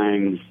LA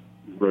Times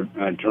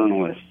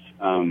journalist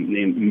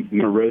named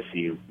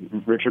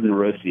Richard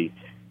Morosi,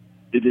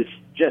 did this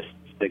just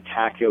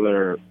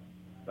spectacular,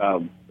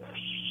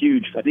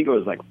 huge, I think it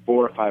was like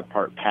 4 or 5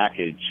 part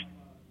package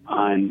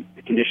on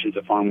the conditions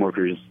of farm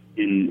workers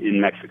in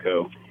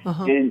Mexico.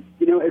 And,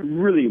 it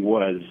really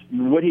was,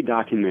 what he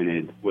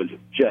documented was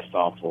just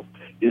awful.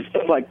 It's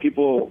stuff like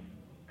people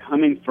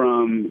coming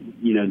from,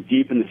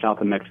 deep in the south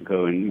of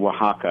Mexico, in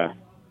Oaxaca,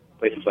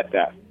 places like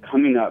that,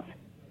 coming up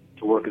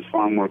to work as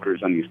farm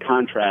workers on these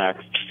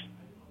contracts,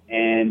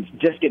 and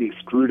just getting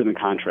screwed in the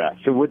contract.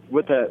 So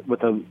what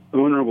the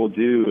owner will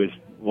do is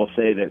will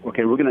say that,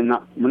 okay, we're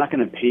not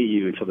going to pay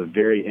you until the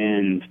very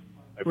end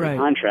Right.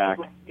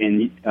 contract,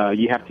 and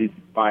you have to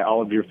buy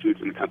all of your food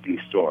from the company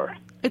store.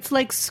 It's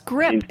like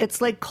scrip. It's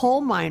like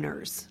coal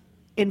miners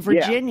in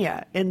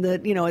Virginia in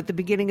the at the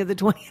beginning of the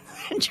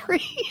 20th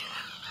century.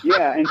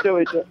 Yeah, and so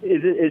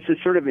it's a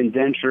sort of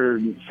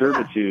indentured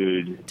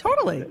servitude.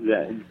 Totally.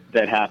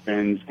 That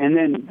happens, and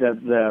then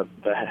the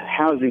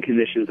housing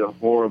conditions are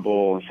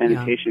horrible.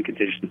 Sanitation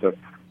conditions are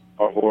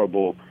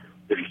horrible.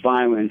 There's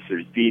violence.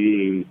 There's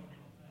beating.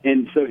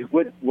 And so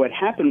what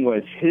happened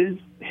was his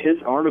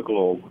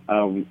article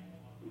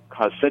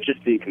caused such a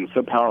stink and was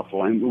so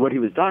powerful. And what he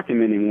was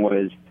documenting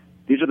was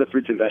these are the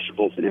fruits and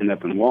vegetables that end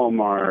up in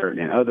Walmart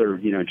and other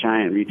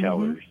giant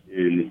retailers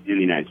in the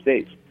United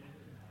States.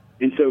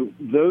 And so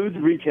those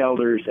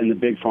retailers and the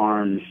big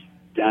farms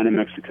down in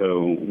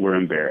Mexico were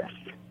embarrassed,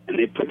 and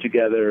they put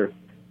together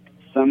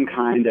some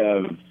kind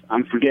of,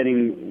 I'm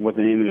forgetting what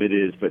the name of it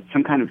is, but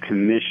some kind of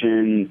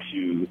commission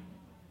to.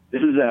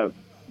 This is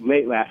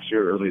late last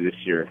year, early this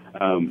year,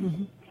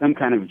 some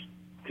kind of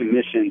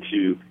commission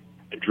to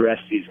address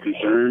these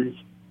concerns.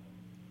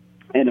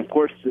 And, of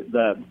course,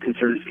 the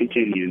concerns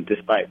continued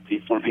despite the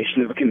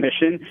formation of a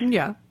commission.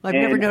 Yeah, I've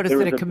never noticed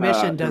that a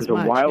commission does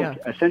much.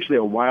 Essentially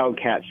a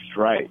wildcat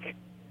strike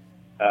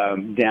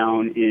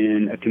down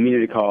in a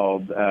community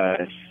called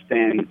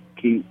San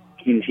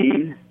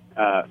Quintin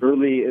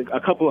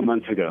a couple of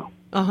months ago.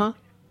 And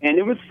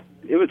it was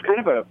kind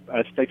of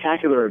a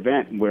spectacular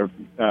event where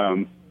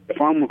the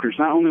farm workers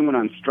not only went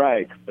on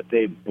strike, but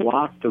they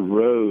blocked the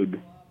road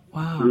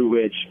through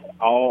which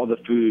all the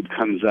food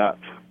comes up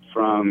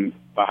from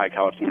Baja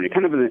California,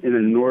 kind of in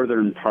the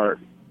northern part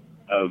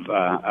of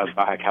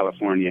Baja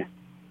California,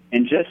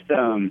 and just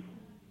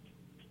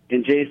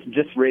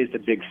raised a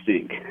big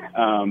stink.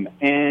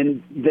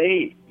 And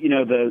they,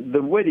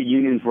 the way the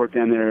unions work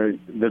down there,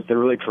 they're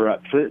really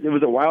corrupt. So it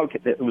was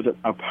it was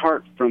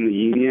apart from the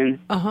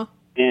union,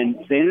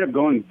 and they ended up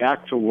going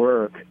back to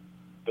work.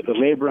 But the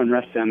labor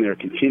unrest down there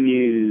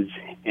continues,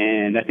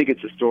 and I think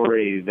it's a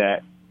story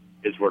that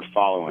is worth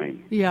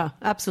following. Yeah,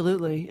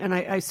 absolutely. And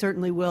I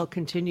certainly will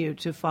continue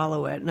to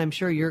follow it, and I'm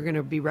sure you're going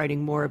to be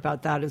writing more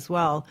about that as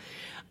well.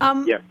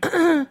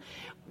 The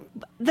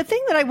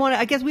thing that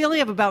I guess we only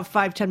have about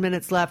 5-10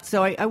 minutes left,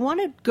 so I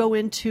want to go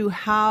into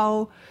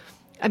how,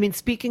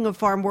 speaking of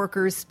farm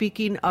workers,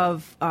 speaking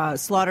of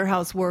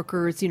slaughterhouse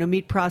workers,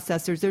 meat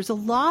processors, there's a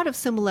lot of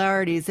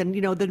similarities. And,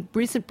 the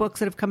recent books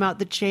that have come out,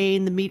 The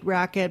Chain, The Meat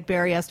Racket,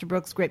 Barry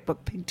Estabrook's great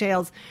book,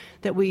 Pigtails,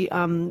 that we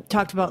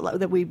talked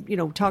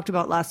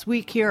about last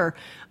week here,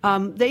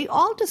 they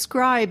all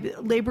describe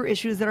labor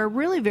issues that are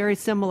really very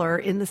similar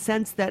in the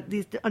sense that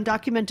these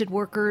undocumented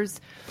workers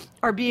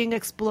are being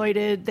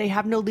exploited. They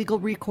have no legal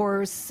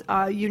recourse.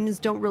 Unions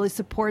don't really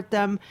support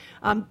them.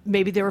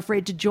 Maybe they're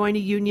afraid to join a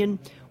union.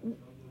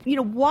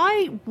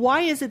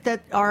 Why is it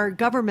that our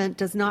government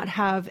does not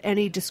have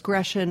any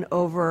discretion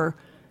over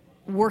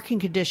working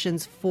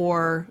conditions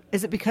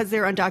is it because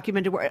they're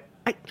undocumented?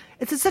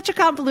 It's such a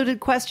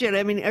convoluted question.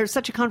 Or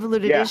such a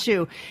convoluted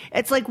issue.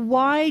 It's like,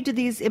 why do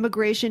these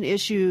immigration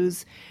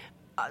issues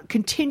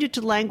continue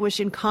to languish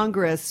in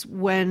Congress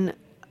when,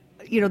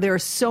 there are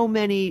so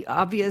many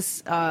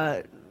obvious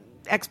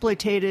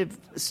exploitative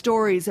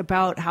stories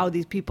about how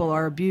these people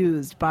are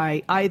abused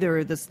by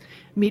either this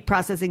meat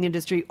processing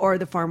industry or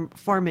the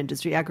farm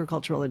industry,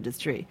 agricultural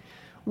industry.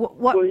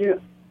 What's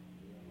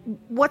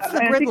the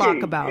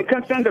gridlock about? It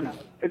comes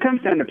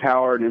down to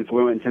power and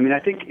influence. I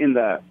think in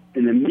the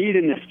meat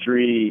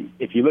industry,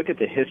 if you look at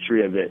the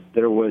history of it,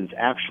 there was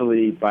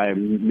actually by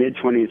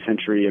mid-20th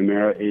century,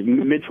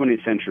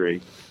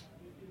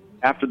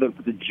 after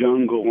the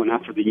jungle and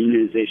after the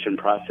unionization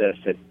process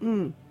that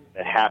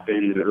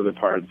happened in the early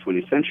part of the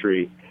 20th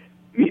century,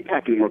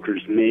 meatpacking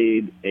workers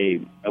made a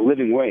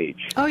living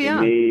wage. Oh,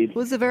 yeah. It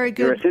was a very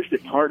good... They're essentially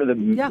part of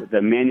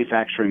the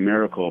manufacturing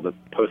miracle, the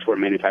post-war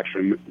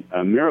manufacturing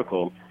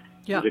miracle.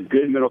 Yeah. It was a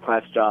good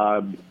middle-class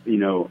job,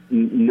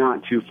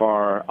 not too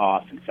far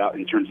off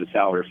in terms of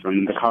salary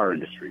from the car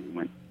industry.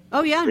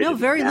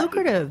 Very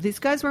lucrative. These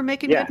guys were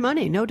making good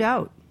money, no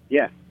doubt.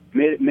 Yeah.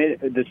 Made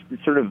this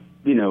sort of,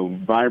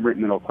 vibrant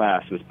middle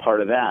class was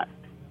part of that.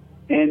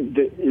 And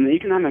in the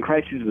economic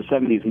crises of the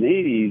 70s and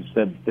 80s,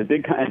 the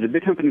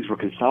big companies were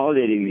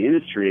consolidating the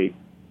industry.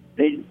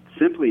 They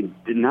simply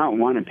did not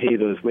want to pay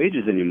those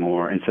wages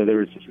anymore, and so there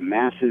was this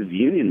massive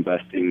union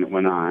busting that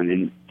went on.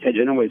 And Ted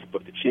Genoway's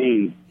book, The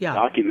Chain,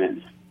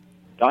 documents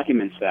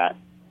that.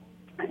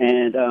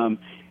 And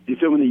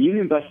so when the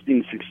union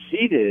busting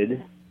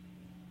succeeded,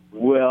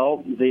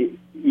 well, they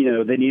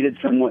needed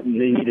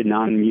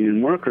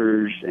non-union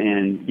workers,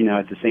 and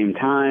at the same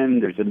time,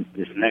 there's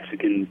this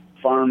Mexican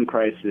farm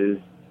crisis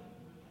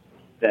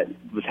that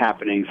was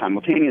happening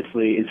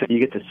simultaneously, and so you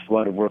get this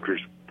flood of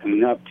workers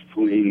coming up,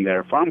 fleeing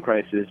their farm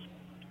crisis,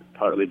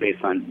 partly because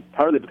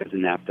of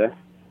NAFTA,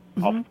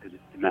 also because of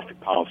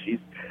domestic policies,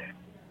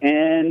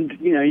 and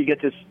you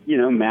get this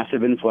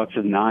massive influx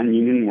of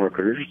non-union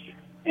workers,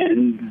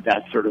 and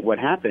that's sort of what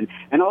happened.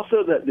 And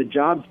also the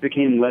jobs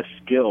became less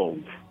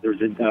skilled. There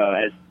was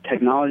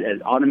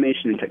as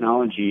automation and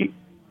technology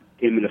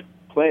came into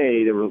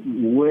play, there were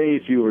way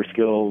fewer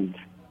skilled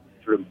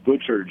sort of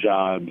butcher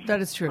jobs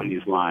that is true. on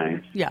these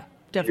lines. Yeah,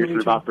 definitely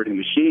You're sort true. of operating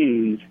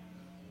machines.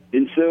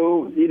 And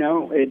so,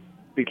 it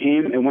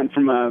went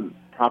from a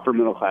proper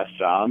middle-class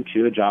job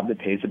to a job that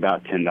pays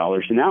about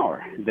 $10 an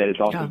hour. That is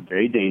also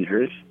very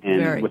dangerous.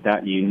 And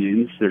without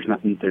unions, there's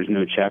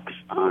no checks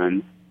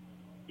on,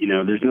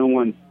 there's no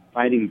one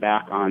fighting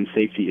back on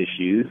safety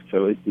issues.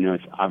 So,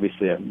 it's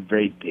obviously a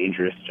very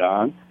dangerous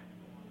job.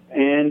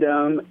 And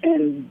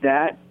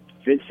that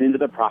fits into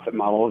the profit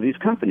model of these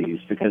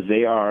companies because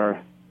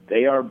their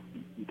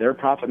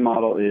profit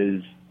model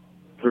is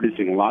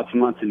producing lots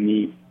and lots of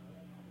meat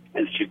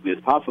as cheaply as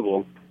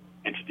possible.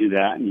 And to do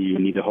that, you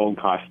need to hold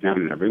costs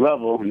down at every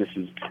level, and this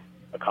is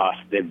a cost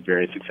they've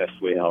very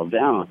successfully held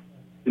down.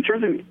 In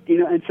terms of,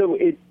 and so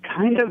it's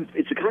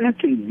a kind of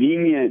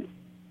convenient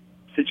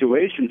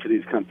situation for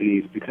these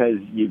companies because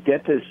you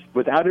get this,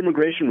 without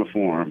immigration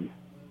reform,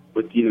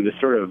 with, this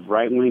sort of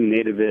right-wing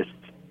nativist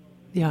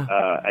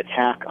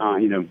attack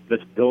on,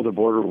 let's build a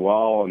border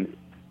wall and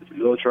let's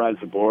militarize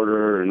the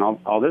border and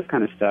all this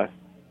kind of stuff,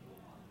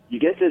 you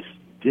get this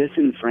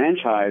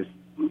disenfranchised,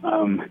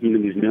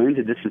 these millions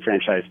of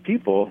disenfranchised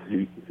people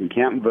who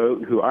can't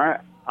vote, who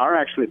are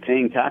actually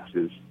paying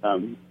taxes,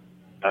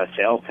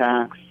 sales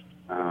tax,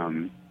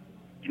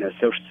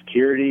 Social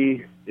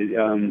Security.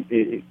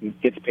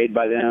 It gets paid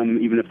by them,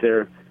 even if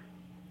they're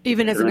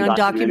as an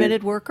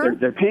undocumented worker.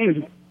 They're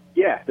paying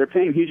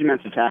huge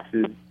amounts of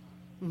taxes,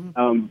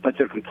 but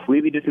they're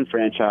completely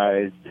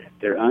disenfranchised.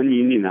 They're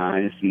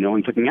ununionized, and no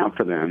one's looking out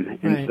for them,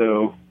 and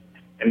so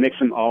it makes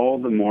them all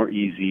the more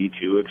easy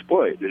to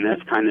exploit. And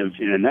that's kind of,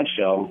 in a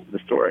nutshell, the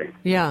story.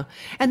 Yeah.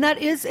 And that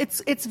is,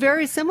 it's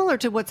very similar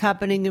to what's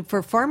happening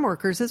for farm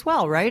workers as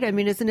well, right? I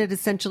mean, isn't it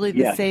essentially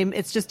the same?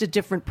 It's just a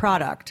different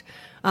product.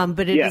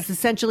 But it is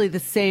essentially the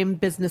same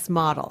business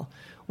model,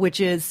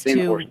 which is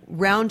to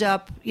round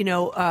up,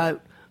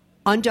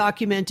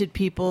 undocumented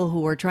people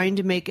who are trying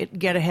to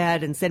get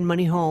ahead and send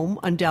money home,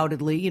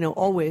 undoubtedly,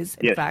 always,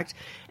 in fact.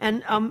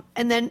 And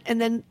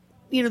then,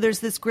 there's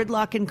this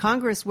gridlock in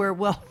Congress where,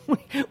 we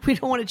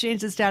don't want to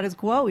change the status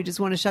quo. We just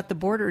want to shut the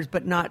borders,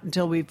 but not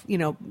until we've,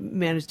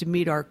 managed to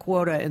meet our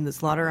quota in the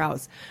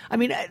slaughterhouse. I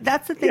mean,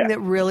 that's the thing that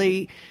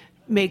really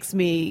makes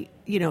me,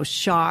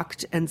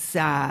 shocked and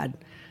sad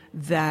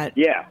that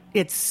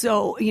it's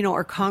so,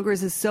 our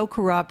Congress is so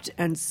corrupt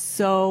and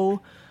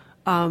so,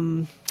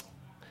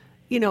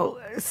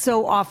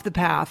 so off the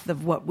path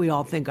of what we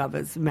all think of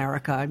as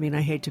America. I mean,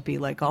 I hate to be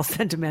like all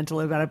sentimental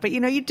about it, but,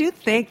 you do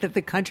think that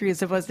the country is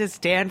supposed to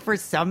stand for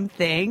some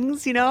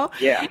things,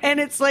 Yeah. And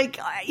it's like,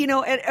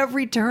 at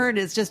every turn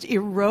it's just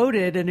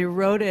eroded and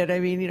eroded. I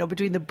mean,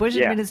 between the Bush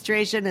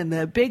administration and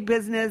the big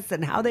business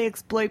and how they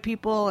exploit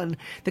people and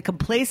the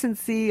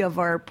complacency of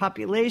our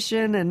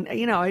population. And,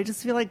 I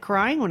just feel like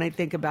crying when I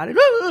think about it.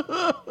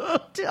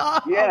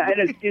 Yeah.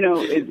 And it's,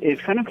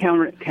 it's kind of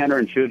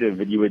counterintuitive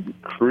that you would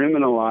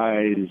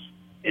criminalize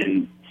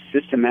and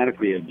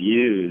systematically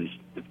abuse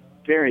the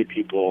very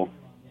people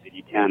that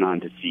you count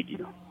on to feed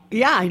you.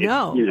 Yeah, I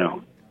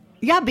know.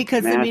 Yeah,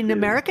 because, massive.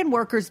 American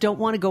workers don't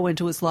want to go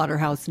into a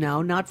slaughterhouse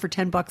now, not for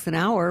 $10 an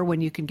hour when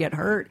you can get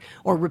hurt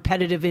or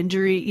repetitive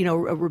injury,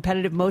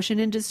 repetitive motion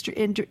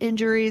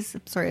injuries.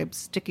 Sorry, I'm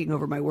sticking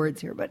over my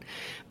words here, but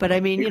I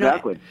mean,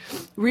 exactly.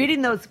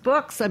 Reading those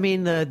books, I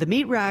mean, the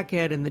meat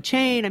racket and the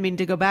chain, I mean,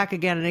 to go back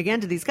again and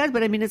again to these guys,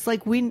 but I mean, it's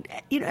like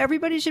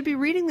everybody should be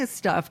reading this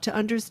stuff to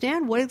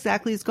understand what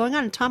exactly is going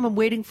on. And Tom, I'm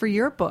waiting for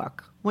your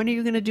book. When are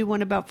you going to do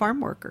one about farm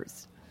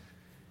workers?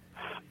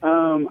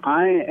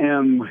 I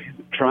am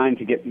trying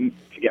to get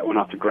one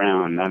off the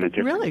ground on a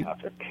different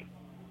topic.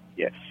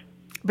 Yes.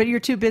 But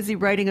you're too busy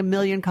writing a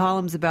million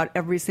columns about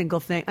every single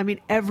thing. I mean,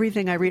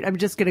 everything I read. I'm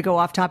just going to go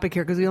off topic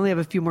here because we only have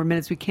a few more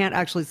minutes. We can't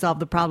actually solve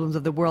the problems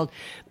of the world.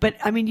 But,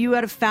 I mean, you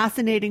had a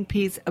fascinating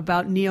piece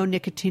about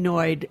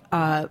neonicotinoid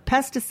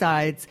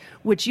pesticides,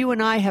 which you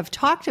and I have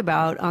talked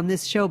about on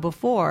this show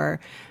before.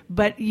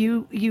 But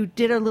you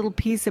did a little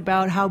piece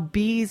about how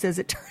bees, as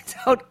it turns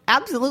out,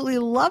 absolutely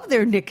love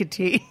their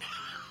nicotine.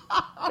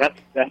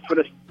 That's what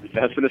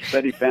a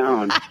study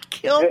found. That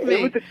killed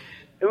me.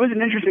 It was an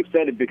interesting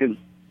study because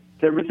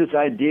there was this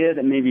idea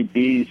that maybe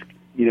bees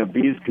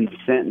can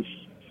sense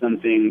some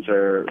things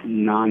are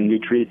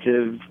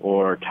non-nutritive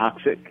or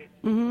toxic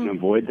and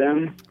avoid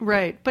them.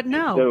 Right, but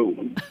no.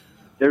 So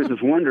there was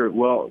this wonder,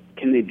 well,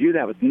 can they do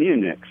that with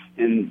neonics?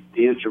 And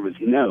the answer was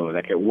no.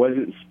 Like, it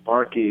wasn't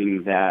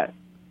sparking that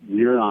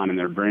neuron in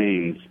their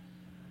brains.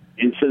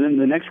 And so then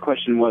the next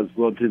question was,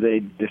 well, do they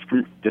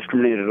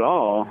discriminate at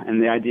all?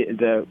 And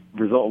the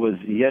result was,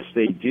 yes,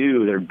 they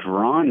do. They're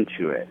drawn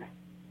to it.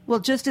 Well,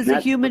 just as a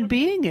human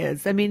being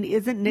is. I mean,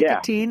 isn't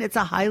nicotine, it's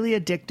a highly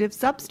addictive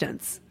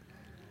substance.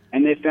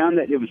 And they found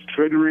that it was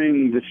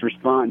triggering this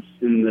response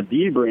in the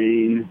bee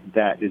brain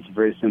that is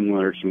very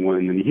similar to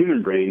one in the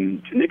human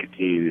brain to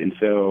nicotine. And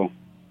so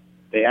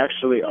they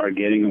actually are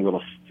getting a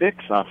little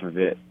fix off of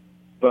it,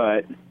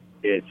 but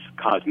it's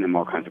causing them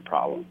all kinds of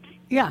problems.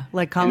 Yeah,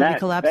 like colony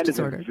collapse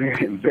disorder. That is a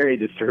very, very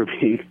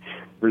disturbing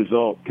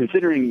result,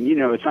 considering,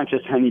 it's not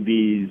just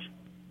honeybees,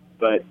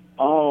 but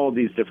all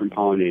these different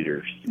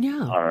pollinators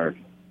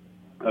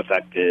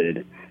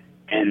affected.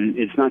 And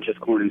it's not just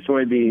corn and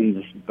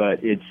soybeans,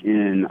 but it's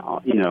in,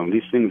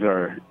 these things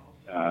are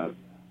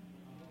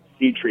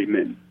seed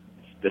treatment,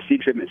 the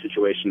seed treatment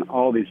situation,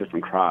 all these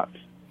different crops.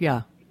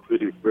 Yeah.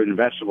 Including fruit and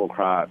vegetable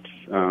crops.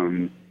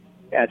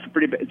 It's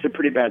a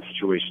pretty bad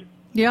situation.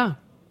 Yeah.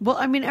 Well,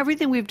 I mean,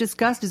 everything we've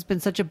discussed has been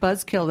such a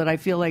buzzkill that I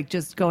feel like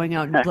just going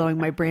out and blowing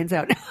my brains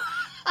out.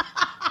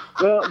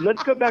 Well,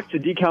 let's go back to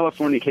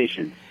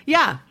decalifornication.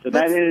 Yeah. So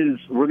that is,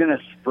 we're going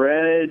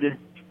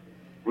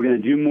to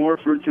do more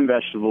fruits and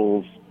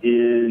vegetables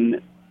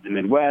in the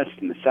Midwest,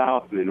 in the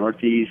South, in the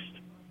Northeast,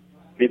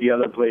 maybe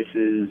other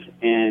places,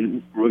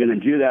 and we're going to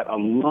do that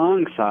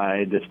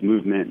alongside this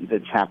movement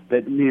that's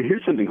happened.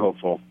 Here's something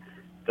hopeful.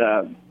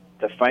 The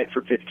Fight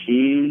for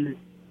 15.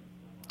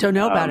 Don't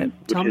know about it.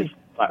 Tell me.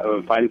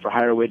 Fighting for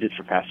higher wages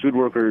for fast food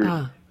workers.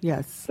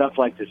 Yes. Stuff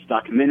like this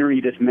documentary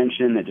you just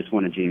mentioned that just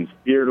won a James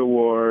Beard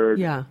Award.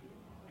 Yeah.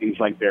 Things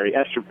like Barry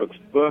Estabrook's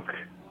book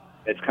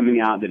that's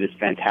coming out that is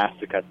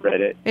fantastic. I've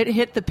read it. It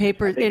hit the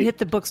paper. It hit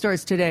the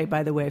bookstores today,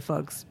 by the way,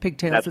 folks.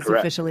 Pigtails is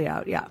officially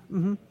out. Yeah.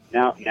 Mm-hmm.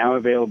 Now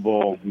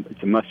available.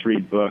 It's a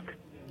must-read book.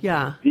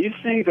 Yeah. These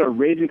things are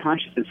raising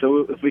consciousness.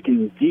 So if we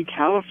can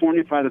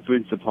de-Californify the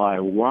food supply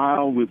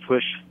while we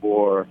push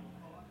for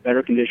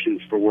better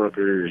conditions for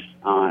workers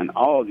on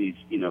all of these,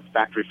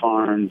 factory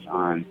farms,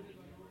 on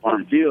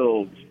farm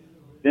fields,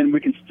 then we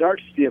can start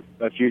to see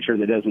a future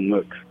that doesn't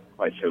look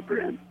quite so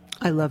grim.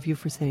 I love you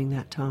for saying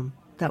that, Tom.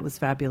 That was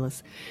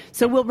fabulous.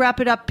 So we'll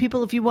wrap it up.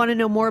 People, if you want to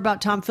know more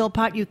about Tom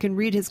Philpott, you can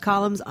read his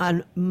columns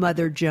on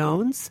Mother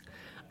Jones.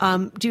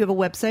 Do you have a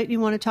website you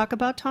want to talk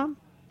about, Tom?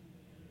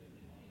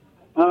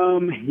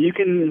 You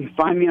can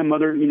find me on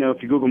Mother,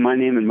 if you Google my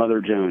name and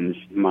Mother Jones,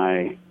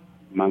 my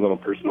little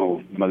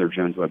personal Mother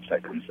Jones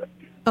website comes up.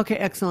 Okay,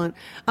 excellent.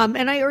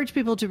 And I urge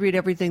people to read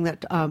everything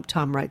that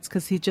Tom writes,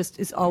 because he just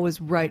is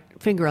always right,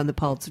 finger on the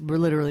pulse. We're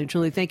literally and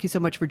truly. Thank you so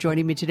much for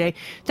joining me today.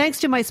 Thanks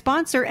to my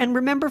sponsor. And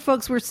remember,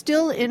 folks, we're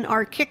still in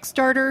our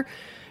Kickstarter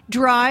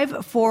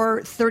drive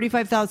for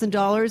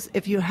 $35,000.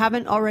 If you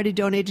haven't already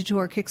donated to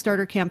our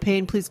Kickstarter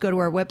campaign, please go to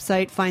our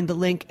website, find the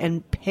link,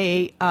 and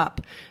pay up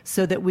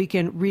so that we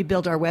can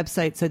rebuild our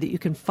website so that you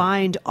can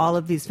find all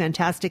of these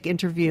fantastic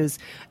interviews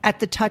at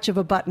the touch of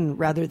a button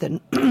rather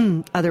than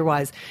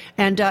otherwise.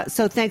 And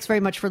so thanks very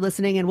much for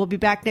listening, and we'll be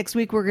back next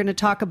week. We're going to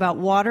talk about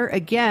water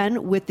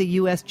again with the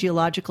U.S.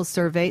 Geological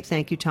Survey.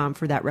 Thank you, Tom,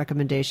 for that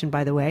recommendation,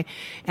 by the way.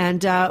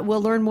 And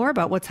we'll learn more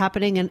about what's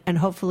happening and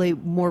hopefully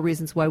more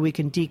reasons why we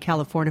can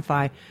de-Californify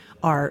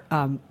our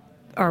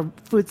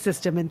food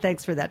system. And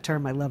thanks for that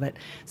term. I love it.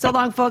 So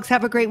long, folks.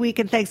 Have a great week.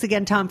 And thanks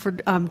again, Tom, for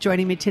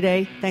joining me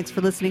today. Thanks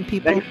for listening,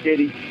 people. Thanks,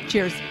 Katie.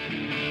 Cheers.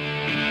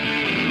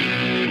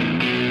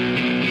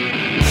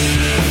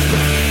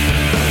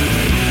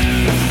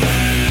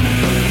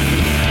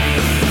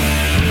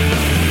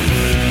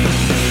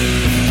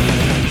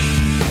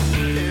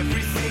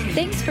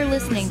 Thanks for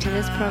listening to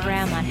this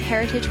program on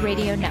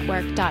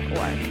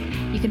heritageradionetwork.org.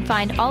 You can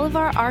find all of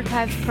our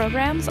archived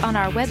programs on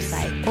our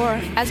website or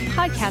as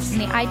podcasts in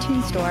the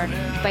iTunes Store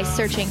by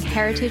searching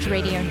Heritage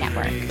Radio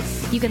Network.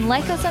 You can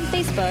like us on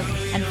Facebook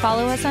and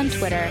follow us on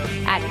Twitter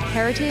at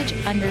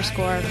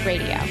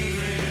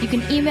heritage_radio. You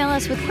can email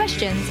us with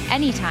questions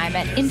anytime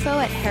at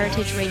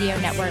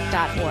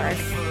info@heritageradionetwork.org.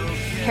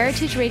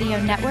 Heritage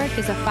Radio Network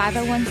is a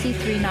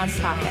 501c3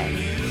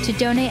 nonprofit. To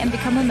donate and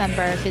become a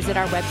member, visit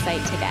our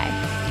website today.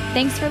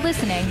 Thanks for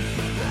listening.